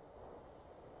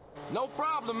 No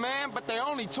problem, man, but they're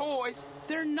only toys.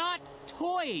 They're not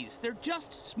toys. They're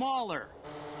just smaller.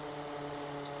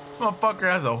 This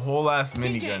motherfucker has a whole ass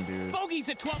minigun, CJ, dude. Bogey's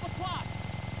at 12 o'clock.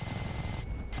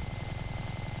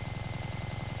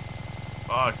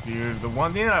 Fuck, dude. The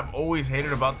one thing that I've always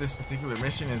hated about this particular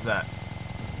mission is that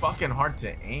it's fucking hard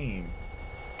to aim.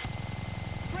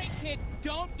 Great kid,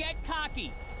 don't get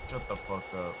cocky. Shut the fuck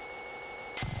up.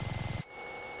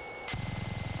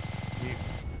 Keep.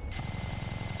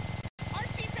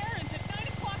 RC Barons at 9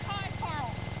 o'clock high,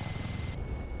 Carl.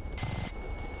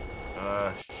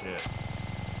 Shit.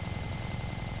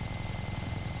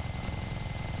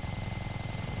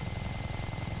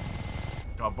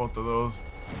 Got both of those.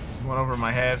 There's one over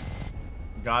my head.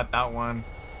 Got that one.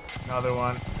 Another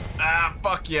one. Ah,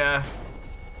 fuck yeah.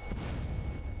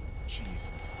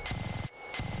 Jesus.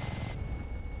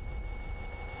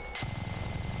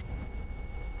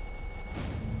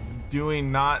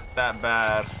 Doing not that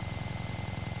bad.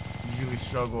 Usually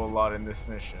struggle a lot in this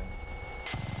mission.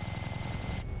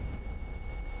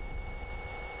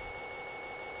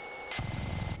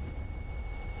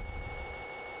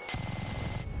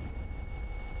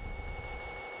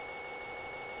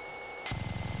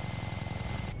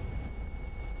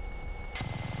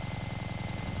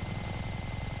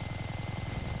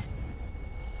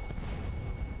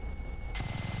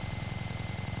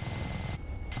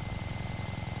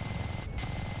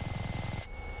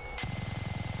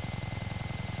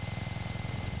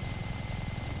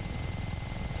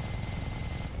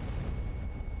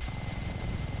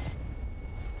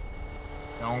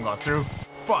 That one got through.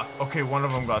 Fuck. Okay, one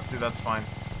of them got through. That's fine.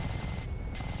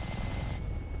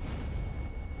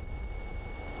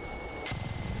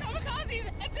 Kamikazes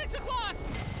at 6 o'clock.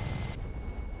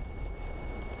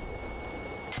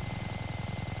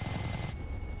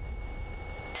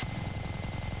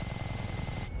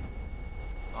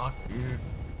 Fuck, dude.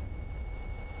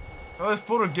 Oh, this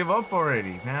photo give up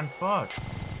already, man. Fuck.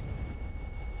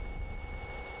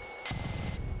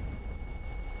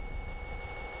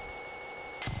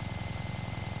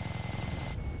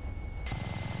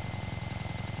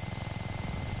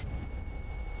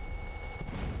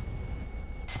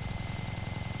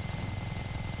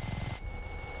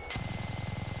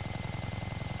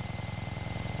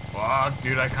 Oh,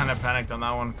 dude, I kind of panicked on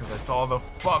that one because I saw the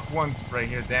fuck ones right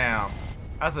here. Damn.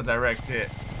 That's a direct hit.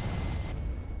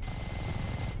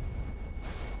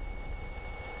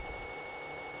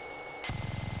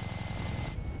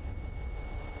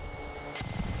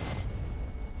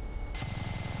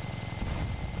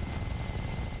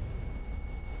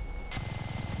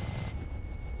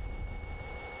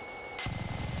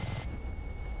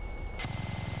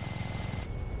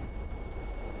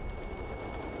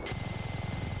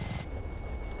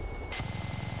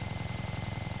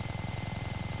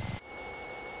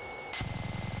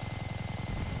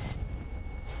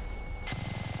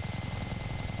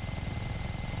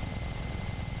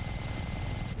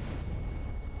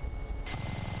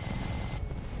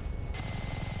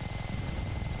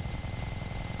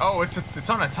 Oh, it's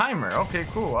on a timer. Okay,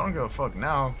 cool. I don't give a fuck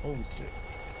now. Holy shit.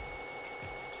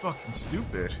 It's fucking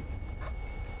stupid.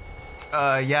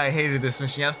 Yeah, I hated this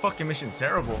mission. Yeah, this fucking mission's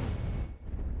terrible.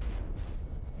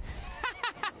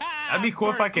 That'd be cool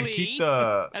if I could keep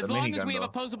the As long as we have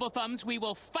opposable thumbs, we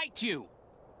will fight you.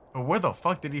 But where the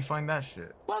fuck did he find that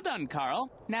shit? Well done,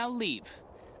 Carl. Now leave.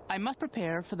 I must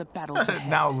prepare for the battles ahead.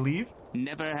 Now leave?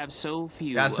 Never have so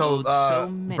few. Yeah, so, so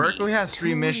many. Berkeley has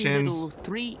 3 missions.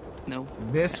 No.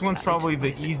 This one's probably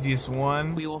the easiest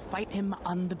one. We will fight him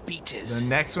on the beaches. The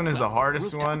next one is the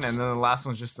hardest rooftops. one, and then the last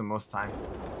one's just the most time.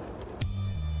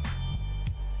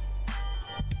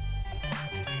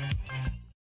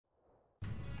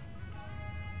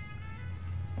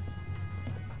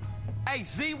 Hey,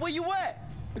 Z, where you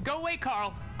at? Go away,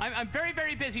 Carl. I'm very,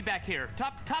 very busy back here.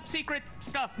 Top secret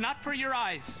stuff, not for your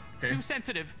eyes. Okay. Too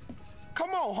sensitive.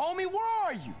 Come on, homie, where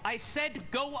are you? I said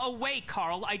go away,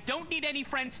 Carl. I don't need any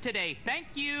friends today. Thank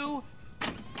you.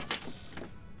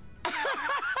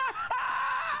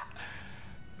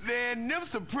 Man, them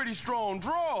some pretty strong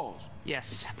draws.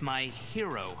 Yes, my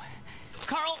hero.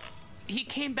 Carl, he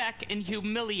came back and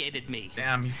humiliated me.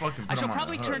 Damn, you fucking put I shall him on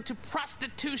probably the turn hook. to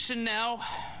prostitution now,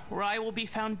 where I will be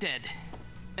found dead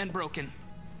and broken.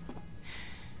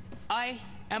 I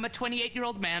am a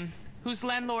 28-year-old man whose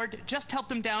landlord just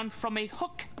helped him down from a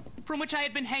hook from which I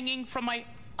had been hanging from my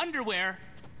underwear,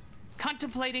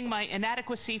 contemplating my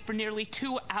inadequacy for nearly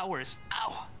 2 hours.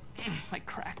 Ow, my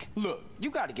crack. Look, you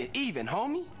gotta get even,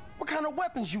 homie. What kind of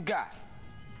weapons you got?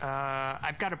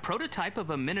 I've got a prototype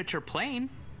of a miniature plane.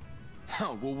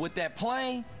 Well, with that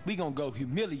plane, we gonna go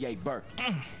humiliate Burke.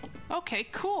 Okay,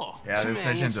 cool. Yeah, this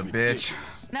mission's a bitch.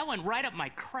 That went right up my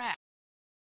crack.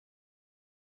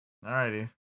 Alrighty.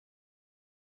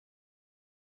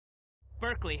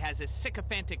 Berkeley has his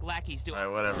sycophantic lackeys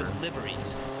doing whatever.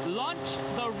 deliveries. Launch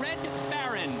the Red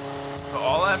Baron. So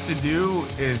all I have to do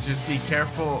is just be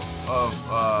careful of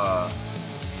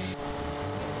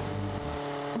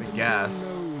the gas.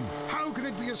 How can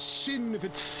it be a sin if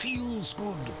it feels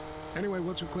good? Anyway,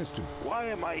 what's your question? Why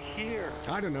am I here?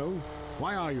 I don't know.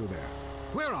 Why are you there?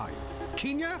 Where are you?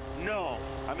 Kenya? No,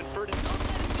 I'm in Ferdinand.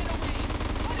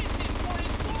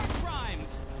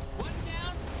 Crimes. 1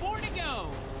 down, 4 to go.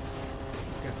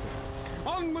 Get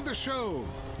there. On with the show.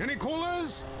 Any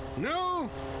callers? No?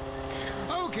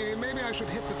 Okay, maybe I should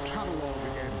hit the travelogue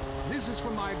again. This is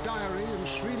from my diary in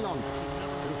Sri Lanka.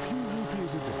 For a few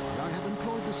rupees a day, I have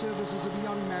employed the services of a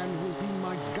young man who has been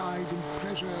my guide in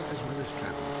pleasure as well as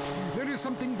travel. There is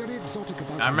something very exotic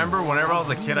about him. I remember whenever I was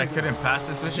a kid, I couldn't pass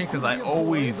this mission because I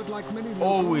always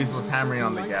was hammering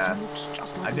on the gas.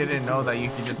 I didn't know that you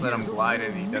can just let him glide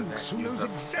and he doesn't use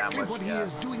up that much what he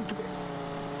is doing to me.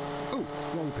 Oh,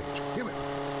 wrong page. Here we are.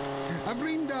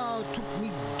 Avrinda took me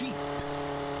deep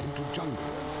into jungle.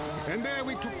 And there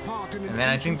we took part in. And then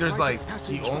I think there's like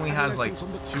he only has like 2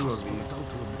 of these.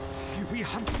 We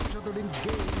hunt each other in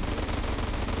games.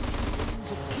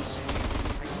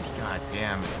 God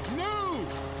damn it. No!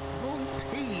 Wrong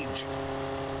page.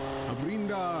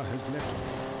 Avrinda has left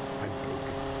me. I'm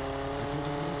broken. I thought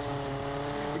I meant something.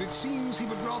 But it seems he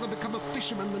would rather become a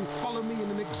fisherman than follow me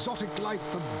in an exotic life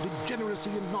of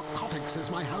degeneracy and narcotics as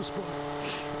my houseboy.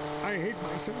 I hate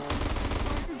myself.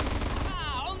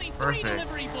 Only 3 Perfect.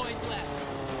 delivery boys left.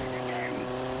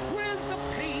 Where's the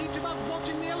page about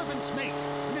watching the elephants mate?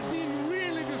 And it being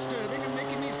really disturbing and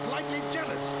making me slightly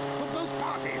jealous for both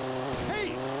parties.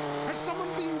 Hey, has someone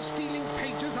been stealing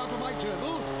pages out of my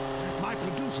journal? My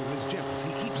producer is jealous.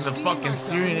 He keeps The stealing fucking my stuff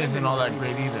steering and isn't all that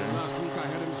great everything. either. Last week I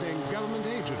heard him saying government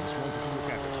agents wanted to look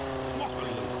at it. What a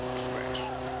load of trash.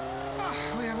 Ah,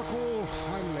 we have a call,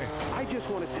 finally. I just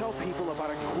want to tell people about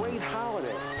a great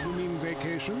holiday. You mean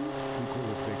vacation? We call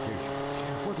it vacation.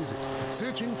 What is it?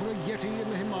 Searching for a Yeti in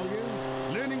the Himalayas?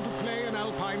 Learning to play an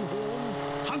alpine horn?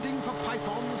 Hunting for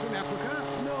pythons in Africa?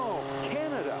 No,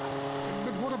 Canada.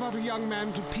 But what about a young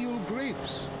man to peel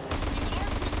grapes?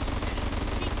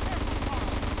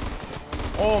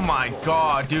 Oh my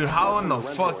god, dude, how in the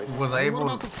fuck was I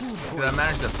able did I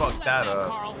manage to fuck that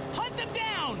up? Hunt them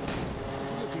down!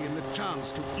 Stability and the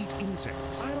chance to eat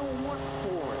insects. I don't work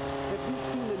for it. Have you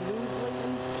seen the news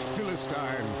lately?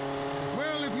 Philistine.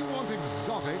 Well, if you want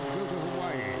exotic, go to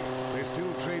Hawaii. They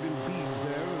still trade in beads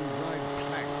there and ride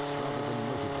planks rather than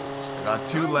motorboats. I got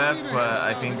 2 left, but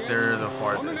I think they're the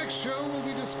On the next farthest. show, we'll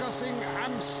be discussing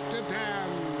Amsterdam,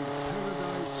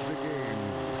 Paradise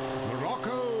Regained,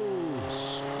 Morocco,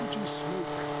 Scoochie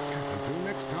Smoke. Until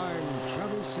next time,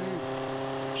 travel safe.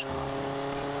 Ciao.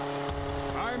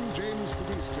 I'm James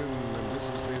Budiston, and this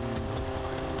has been The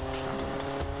Wild Traveler.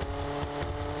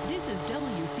 This is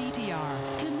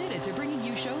WCTR, committed to bringing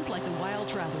you shows like The Wild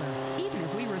Traveler, even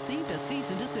if we received a cease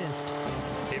and desist.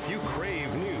 If you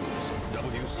crave news,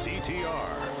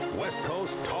 WCTR, West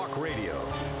Coast Talk Radio.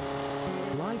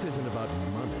 Life isn't about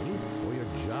money or your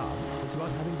job. It's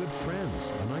about having good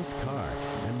friends, a nice car,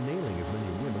 and nailing as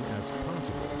many women as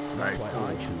possible. That's why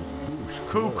I choose Bouche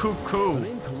Cologne. The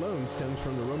name Cologne stems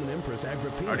from the Roman Empress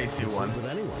Agrippina. Already see who one. sleep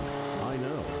with anyone. I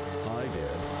know. I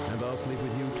did. And I'll sleep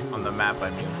with you too. On the map, I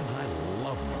mean. God, I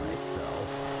love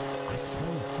myself. I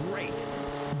smell great.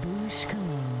 Bouche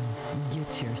Cologne.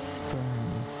 Get your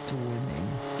sperm swimming.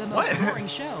 The most boring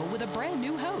show with a brand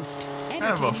new host. What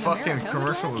kind of a fucking America with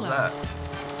commercial was Laszlo. that?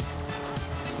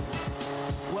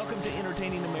 Welcome to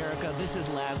Entertaining America. This is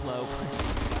Laszlo.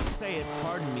 Gotta say it,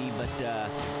 pardon me, but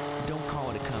don't call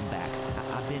it a comeback.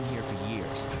 I've been here for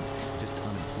years, just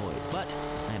unemployed. But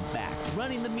I'm back,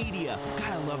 running the media.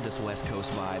 God, I love this West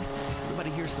Coast vibe. Everybody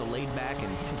here's so laid back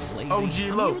and lazy.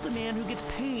 OG Low. You're the man who gets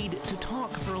paid to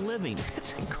talk for a living.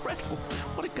 It's incredible.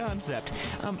 What a concept.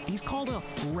 He's called a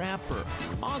rapper.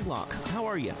 Oglok, how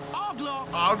are you? Oglok!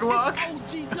 Oglok?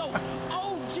 OG Low!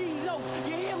 OG Low!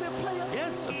 You hear me, player?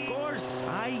 Yes, of course.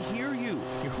 I hear you.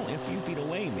 You're only a few feet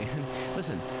away, man.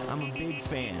 Listen, I'm a big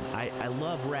fan. I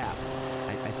love rap.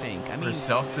 I think. I mean,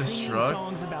 self-destruct? singing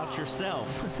songs about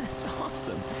yourself. That's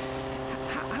awesome.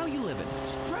 How you living?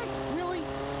 Straight, really?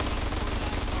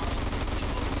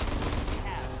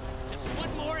 Just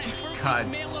one more and Berkeley's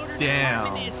God mail order damn.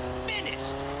 department is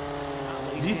finished.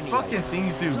 These fucking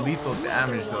things do lethal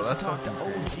damage though. That's Talk to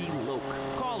fucking crazy. OG Loke.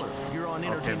 Caller, you're on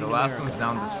Okay, Entertaining the last America. one's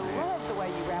down the street. I love the way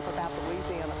you rap about the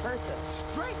Louisiana person.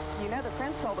 Straight. You know, the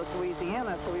French told us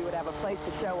Louisiana so we would have a place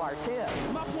to show our tips.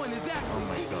 My point is that. Oh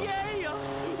my God. Yeah,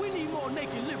 we need more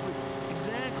naked liberty.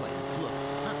 Exactly. Look,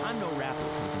 I'm no rapper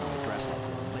who can only dress like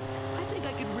one, but I think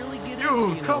I could really get Dude,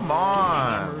 into, come getting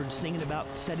on. hammered, singing about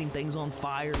setting things on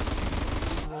fire.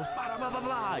 blah, blah,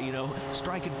 blah, you know,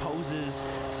 striking poses,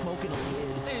 smoking a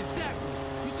lid. Exactly.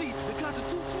 You see, the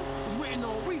Constitution was written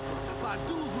on reefer by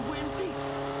dudes with wooden teeth.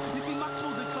 You see, my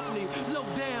clothing company, Low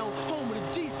Down, home of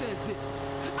the G, says this.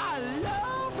 I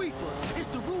love reefer. It's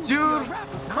the rules. Dude,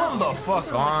 come the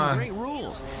fuck on. Great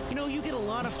rules. You know, you get a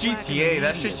lot of GTA.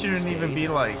 That shit shouldn't even be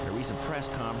like. At a recent press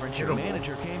conference, your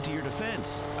manager came to your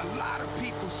defense. A lot of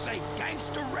people say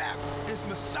gangster rap is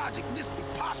misogynistic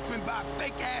posturing by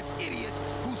fake-ass idiots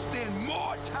who spend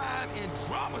more time in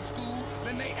drama school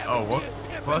than they ever Oh, what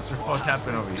did clusterfuck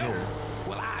happened over here?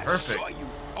 Well, I Perfect. assure you,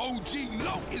 OG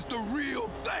Loke is the real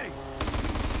thing.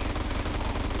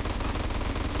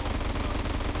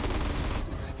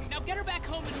 Now get her back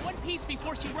home in one piece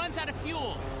before she runs out of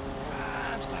fuel.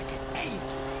 Rhymes like an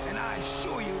angel, and I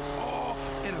assure you it's all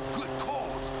in a good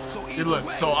cause. So Dude,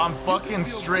 look, so I'm fucking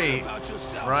straight,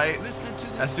 right?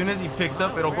 As soon as he picks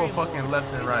up, it'll go fucking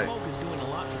left and right. Smoke is doing a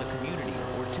lot for the community,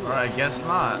 or two. Or I guess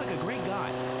not. Sounds like a great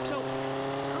guy. So,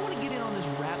 I want to get in on this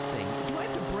rap thing. Do I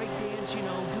have to break dance, you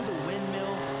know, do the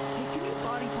windmill? Hey, can you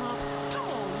body pump? Come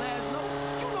on, Laszlo.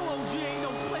 You know OG ain't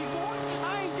no playboy.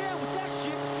 I ain't down with that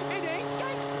shit. It ain't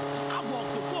gangster. I walk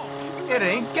the walk. It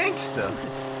ain't gangsta.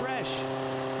 Fresh.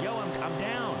 Yo, I'm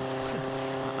down.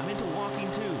 I'm into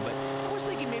walking too, but I was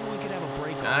thinking maybe we could have a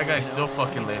break. That guy's still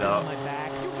fucking laid out. My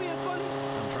back. You being funny?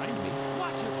 I'm trying to be.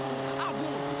 Watch it, fool. I warn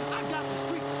you. I got the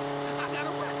streets. I got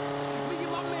a rap. Me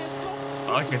and my man Smoke.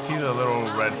 Oh, I can see the little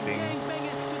red thing.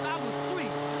 Gangbanging since I was 3.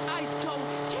 Ice cold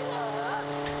killer.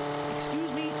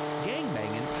 Excuse me,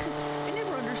 gangbanging. I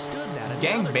never understood that.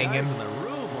 Gangbanging. In the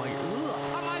room while you're.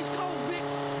 I'm ice cold, bitch.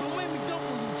 Don't make me dump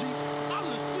on you, G. I'm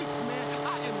the streets, man.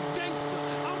 I am gangster.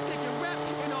 I'm taking rap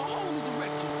in a whole new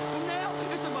direction. From now,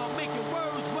 it's about making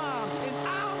words rhyme, and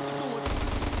I'm doing.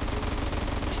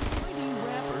 Why do you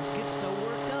rappers get so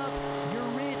worked up?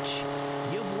 You're rich.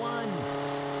 You've won.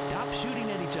 Stop shooting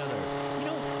at each other. You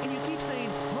know, and you keep saying,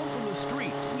 run from the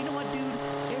streets. You know what, dude?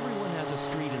 Everyone has a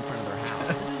street in front of their house.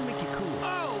 That doesn't make you cool.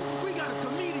 Oh, we got a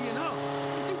comedian, huh?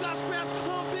 You got scraps,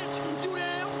 huh, bitch? You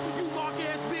down? You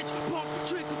mark-ass bitch, punk,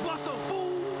 trick, buster, fool.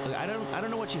 Look, I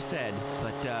don't know what you said,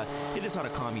 but hey, this ought to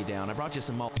calm you down. I brought you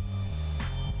some malt.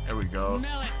 There we go.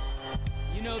 Smell it.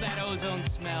 You know that ozone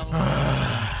smell.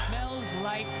 Smells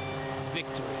like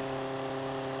victory.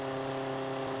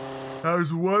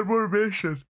 There's one more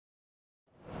mission.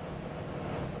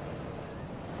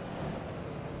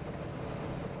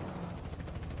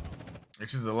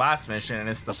 Which is the last mission, and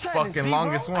it's the fucking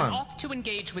longest I'm one. off to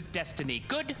engage with destiny,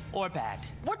 good or bad.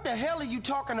 What the hell are you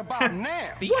talking about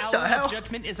now? The What the hour hell? of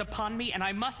judgment is upon me, and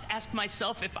I must ask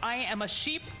myself if I am a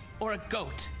sheep or a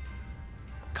goat.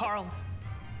 Carl,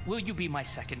 will you be my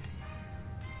second?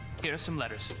 Here are some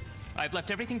letters. I've left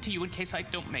everything to you in case I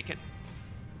don't make it.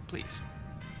 Please.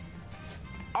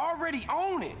 Already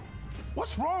own it.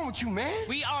 What's wrong with you, man?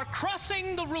 We are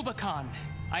crossing the Rubicon.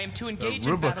 I am to engage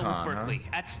in battle with Rubicon, Berkeley.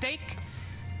 At stake,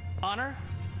 honor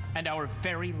and our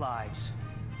very lives.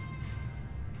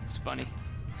 It's funny.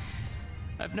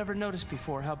 I've never noticed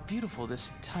before how beautiful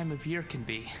this time of year can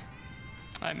be.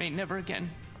 I may never again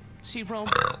see Rome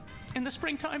in the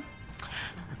springtime.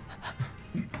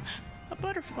 A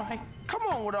butterfly. Come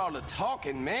on with all the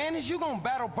talking, man. Is you gonna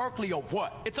battle Berkeley or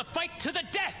what? It's a fight to the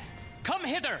death. Come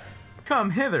hither. Come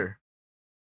hither.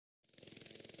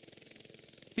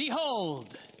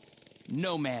 Behold,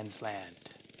 no man's land.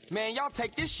 Man, y'all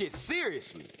take this shit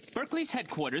seriously. Berkeley's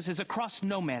headquarters is across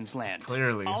no man's land.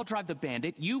 Clearly. I'll drive the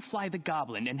bandit, you fly the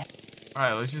goblin, and...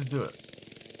 Alright, let's just do it.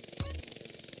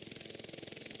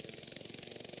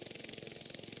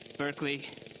 Berkeley,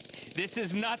 this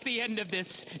is not the end of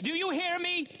this. Do you hear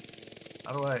me?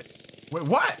 How do I... Wait,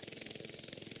 what?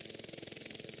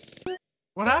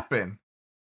 What happened?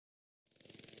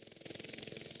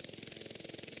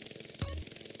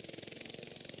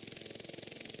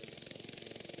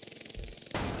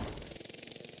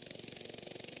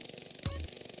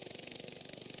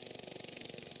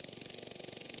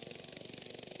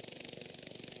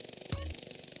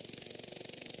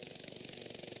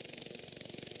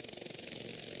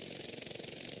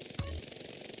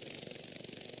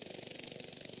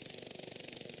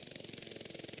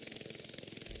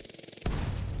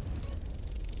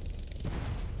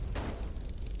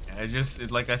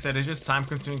 Like I said, it's just time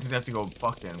consuming because you have to go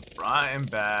fucking front and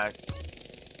back.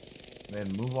 And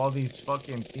then move all these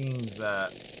fucking things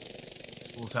that this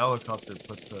fool's helicopter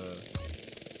put the...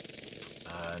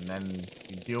 and then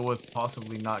you deal with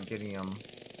possibly not getting him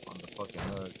on the fucking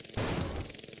hook.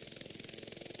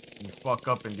 You fuck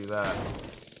up and do that.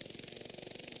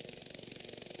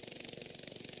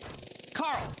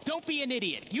 Carl, don't be an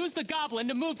idiot. Use the goblin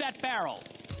to move that barrel.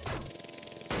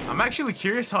 I'm actually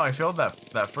curious how I failed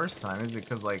that first time. Is it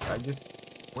because like I just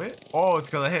quit? Oh, it's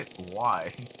because I hit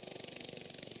Y.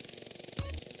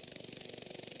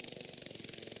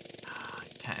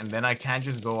 And then I can't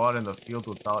just go out in the field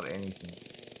without anything.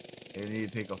 I need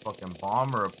to take a fucking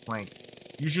bomb or a plank.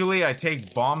 Usually I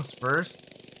take bombs first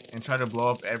and try to blow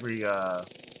up every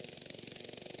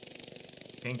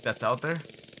tank that's out there.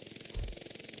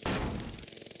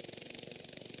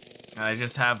 And I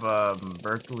just have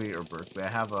Berkeley. I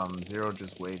have Zero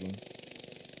just waiting.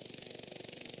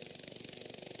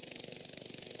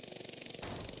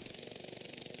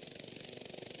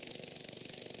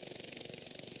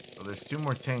 So there's 2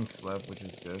 more tanks left, which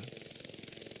is good.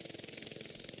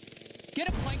 Get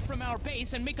a plank from our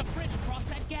base and make a bridge across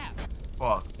that gap.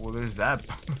 Fuck. Well, there's that.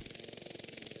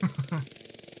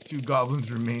 2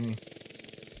 goblins remaining.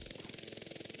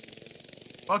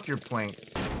 Fuck your plank.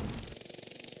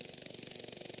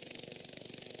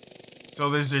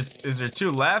 So is there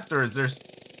 2 left, or is there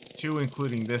 2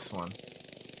 including this one?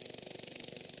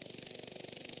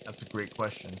 That's a great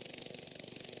question.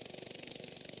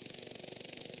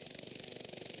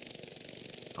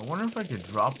 I wonder if I could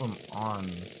drop them on.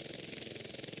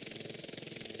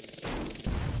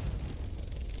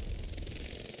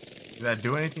 Did that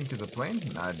do anything to the plane?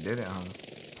 Nah, it didn't, huh?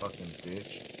 Fucking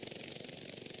bitch.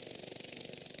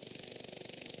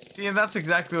 See, and that's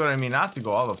exactly what I mean. I have to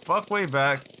go all the fuck way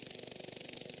back.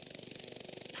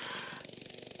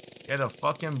 Get a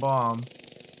fucking bomb.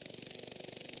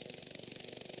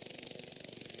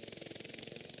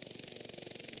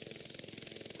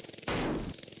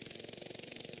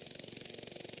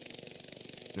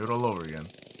 Do it all over again.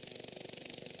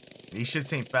 These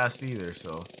shits ain't fast either,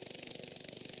 so.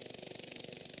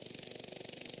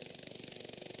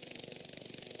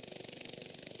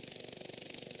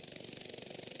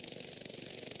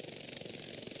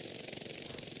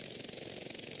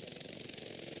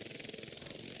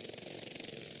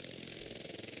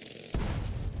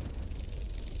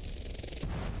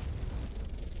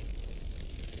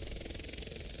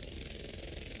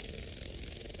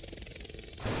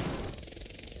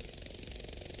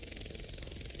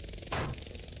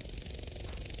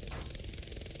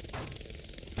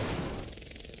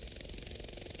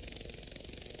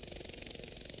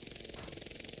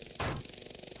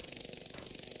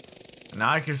 Now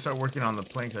I can start working on the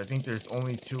planks. I think there's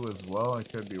only 2 as well. I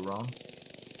could be wrong.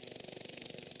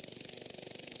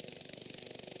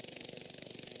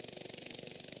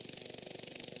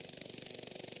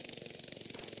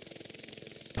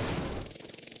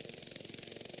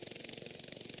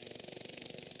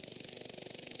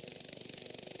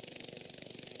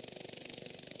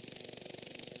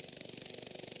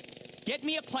 Get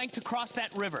me a plank to cross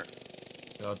that river.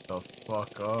 Shut the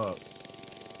fuck up.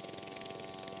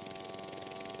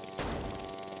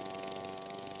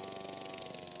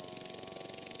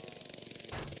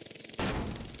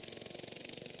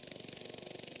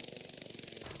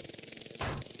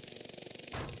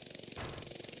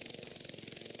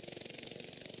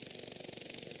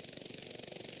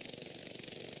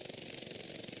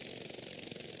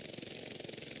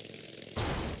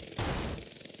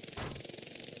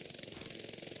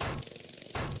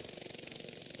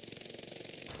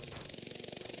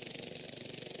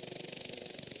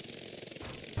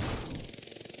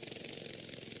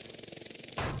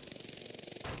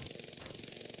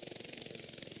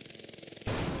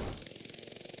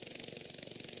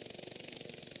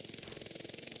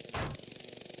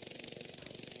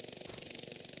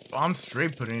 I'm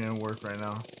straight putting in work right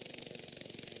now.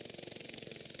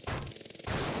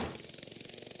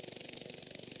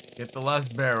 Get the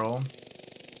last barrel.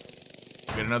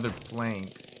 Get another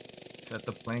plank. Set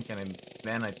the plank, and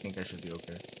then I think I should be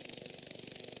okay.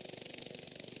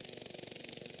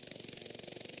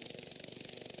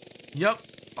 Yep,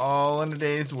 all in a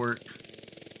day's work.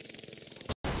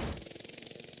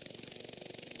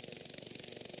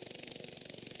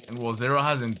 And well, Zero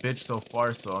hasn't bitched so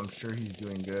far, so I'm sure he's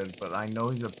doing good. But I know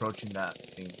he's approaching that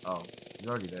thing. Oh, he's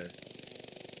already there.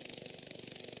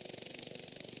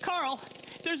 Carl,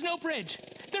 there's no bridge.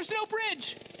 There's no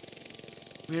bridge.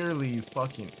 Clearly, you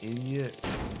fucking idiot.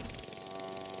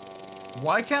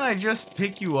 Why can't I just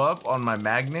pick you up on my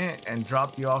magnet and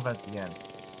drop you off at the end?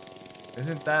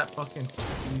 Isn't that fucking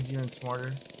easier and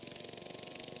smarter?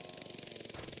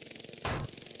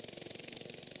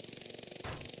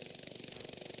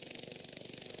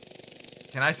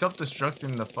 Can I self-destruct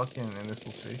in the fucking in this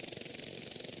fool's face?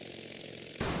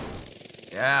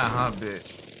 Yeah, huh,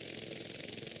 bitch.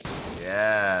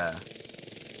 Yeah.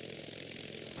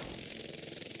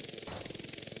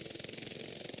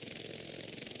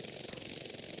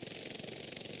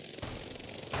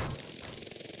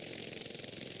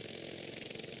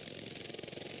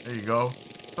 There you go.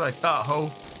 That's what I thought,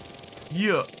 ho.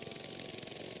 Yeah.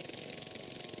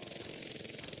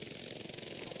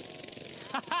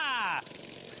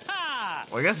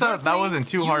 Well, I guess that wasn't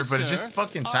too hard, but it's just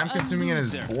fucking time consuming and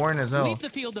it's boring as hell. Leave the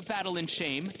field of battle in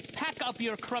shame, pack up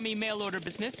your crummy mail order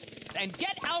business, and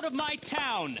get out of my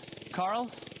town!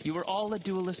 Carl, you were all a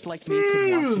duelist like me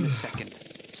could watch in a second.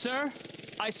 Sir,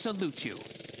 I salute you.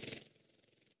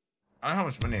 I don't know how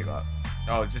much money I got.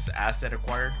 Oh, it's just asset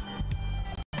acquired.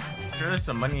 I'm sure there's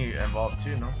some money involved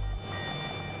too, no?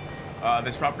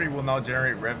 This property will now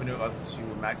generate revenue up to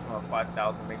a maximum of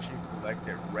 5,000. Make sure you collect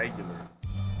it regular.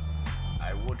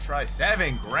 I will try.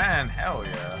 7 grand. Hell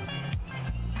yeah.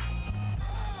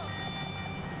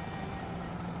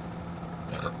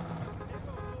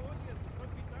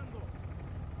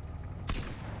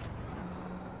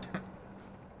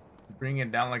 Bring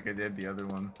it down like I did the other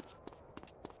one.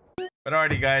 But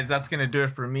alrighty, guys, that's gonna do it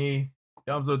for me.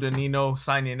 Dumbzo Denino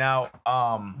signing out.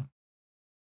 Let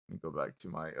me go back to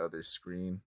my other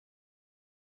screen.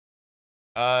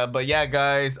 But yeah,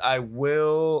 guys, I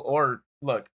will. Or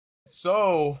look.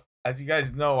 So, as you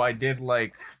guys know, I did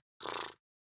like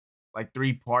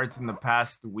 3 parts in the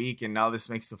past week, and now this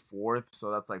makes the 4th.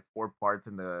 So that's like 4 parts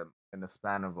in the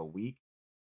span of a week.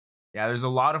 Yeah, there's a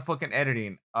lot of fucking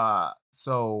editing.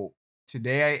 So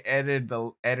today I edited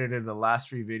the last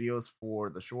 3 videos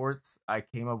for the shorts. I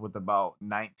came up with about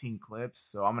 19 clips,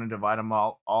 so I'm gonna divide them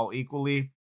all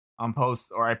equally. I've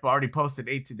already posted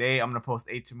 8 today. I'm gonna post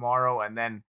 8 tomorrow, and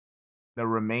then the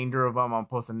remainder of them I'll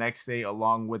post the next day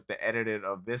along with the edited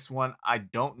of this one. I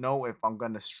don't know if I'm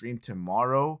gonna stream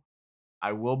tomorrow.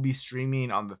 I will be streaming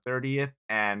on the 30th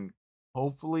and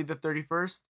hopefully the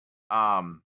 31st.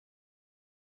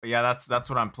 But yeah, that's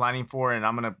what I'm planning for, and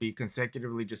I'm gonna be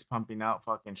consecutively just pumping out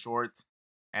fucking shorts.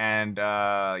 And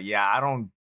yeah,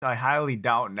 I highly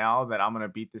doubt now that I'm gonna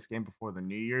beat this game before the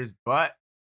New Year's, but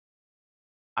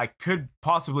I could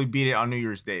possibly beat it on New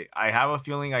Year's Day. I have a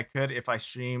feeling I could if I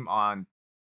stream on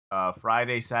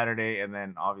Friday, Saturday, and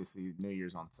then obviously New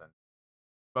Year's on Sunday.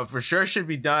 But for sure should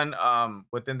be done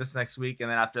within this next week, and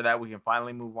then after that we can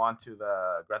finally move on to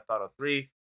the Grand Theft Auto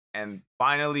 3 and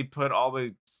finally put all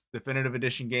the definitive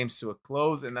edition games to a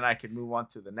close, and then I can move on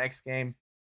to the next game.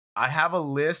 I have a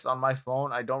list on my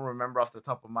phone. I don't remember off the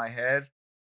top of my head,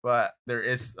 but there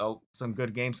is some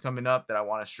good games coming up that I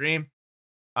want to stream.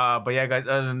 But yeah, guys,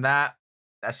 other than that,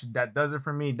 that does it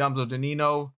for me. Dumbzo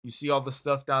Denino. You see all the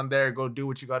stuff down there. Go do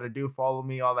what you got to do. Follow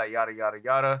me, all that yada, yada,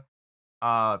 yada.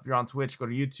 If you're on Twitch, go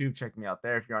to YouTube. Check me out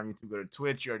there. If you're on YouTube, go to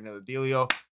Twitch. You already know the dealio.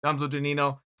 Dumbzo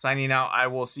Denino signing out. I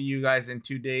will see you guys in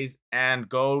 2 days. And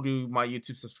go to my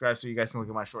YouTube, subscribe so you guys can look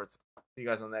at my shorts. See you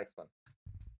guys on the next one.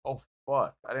 Oh,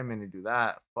 fuck. I didn't mean to do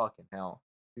that. Fucking hell.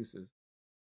 Deuces.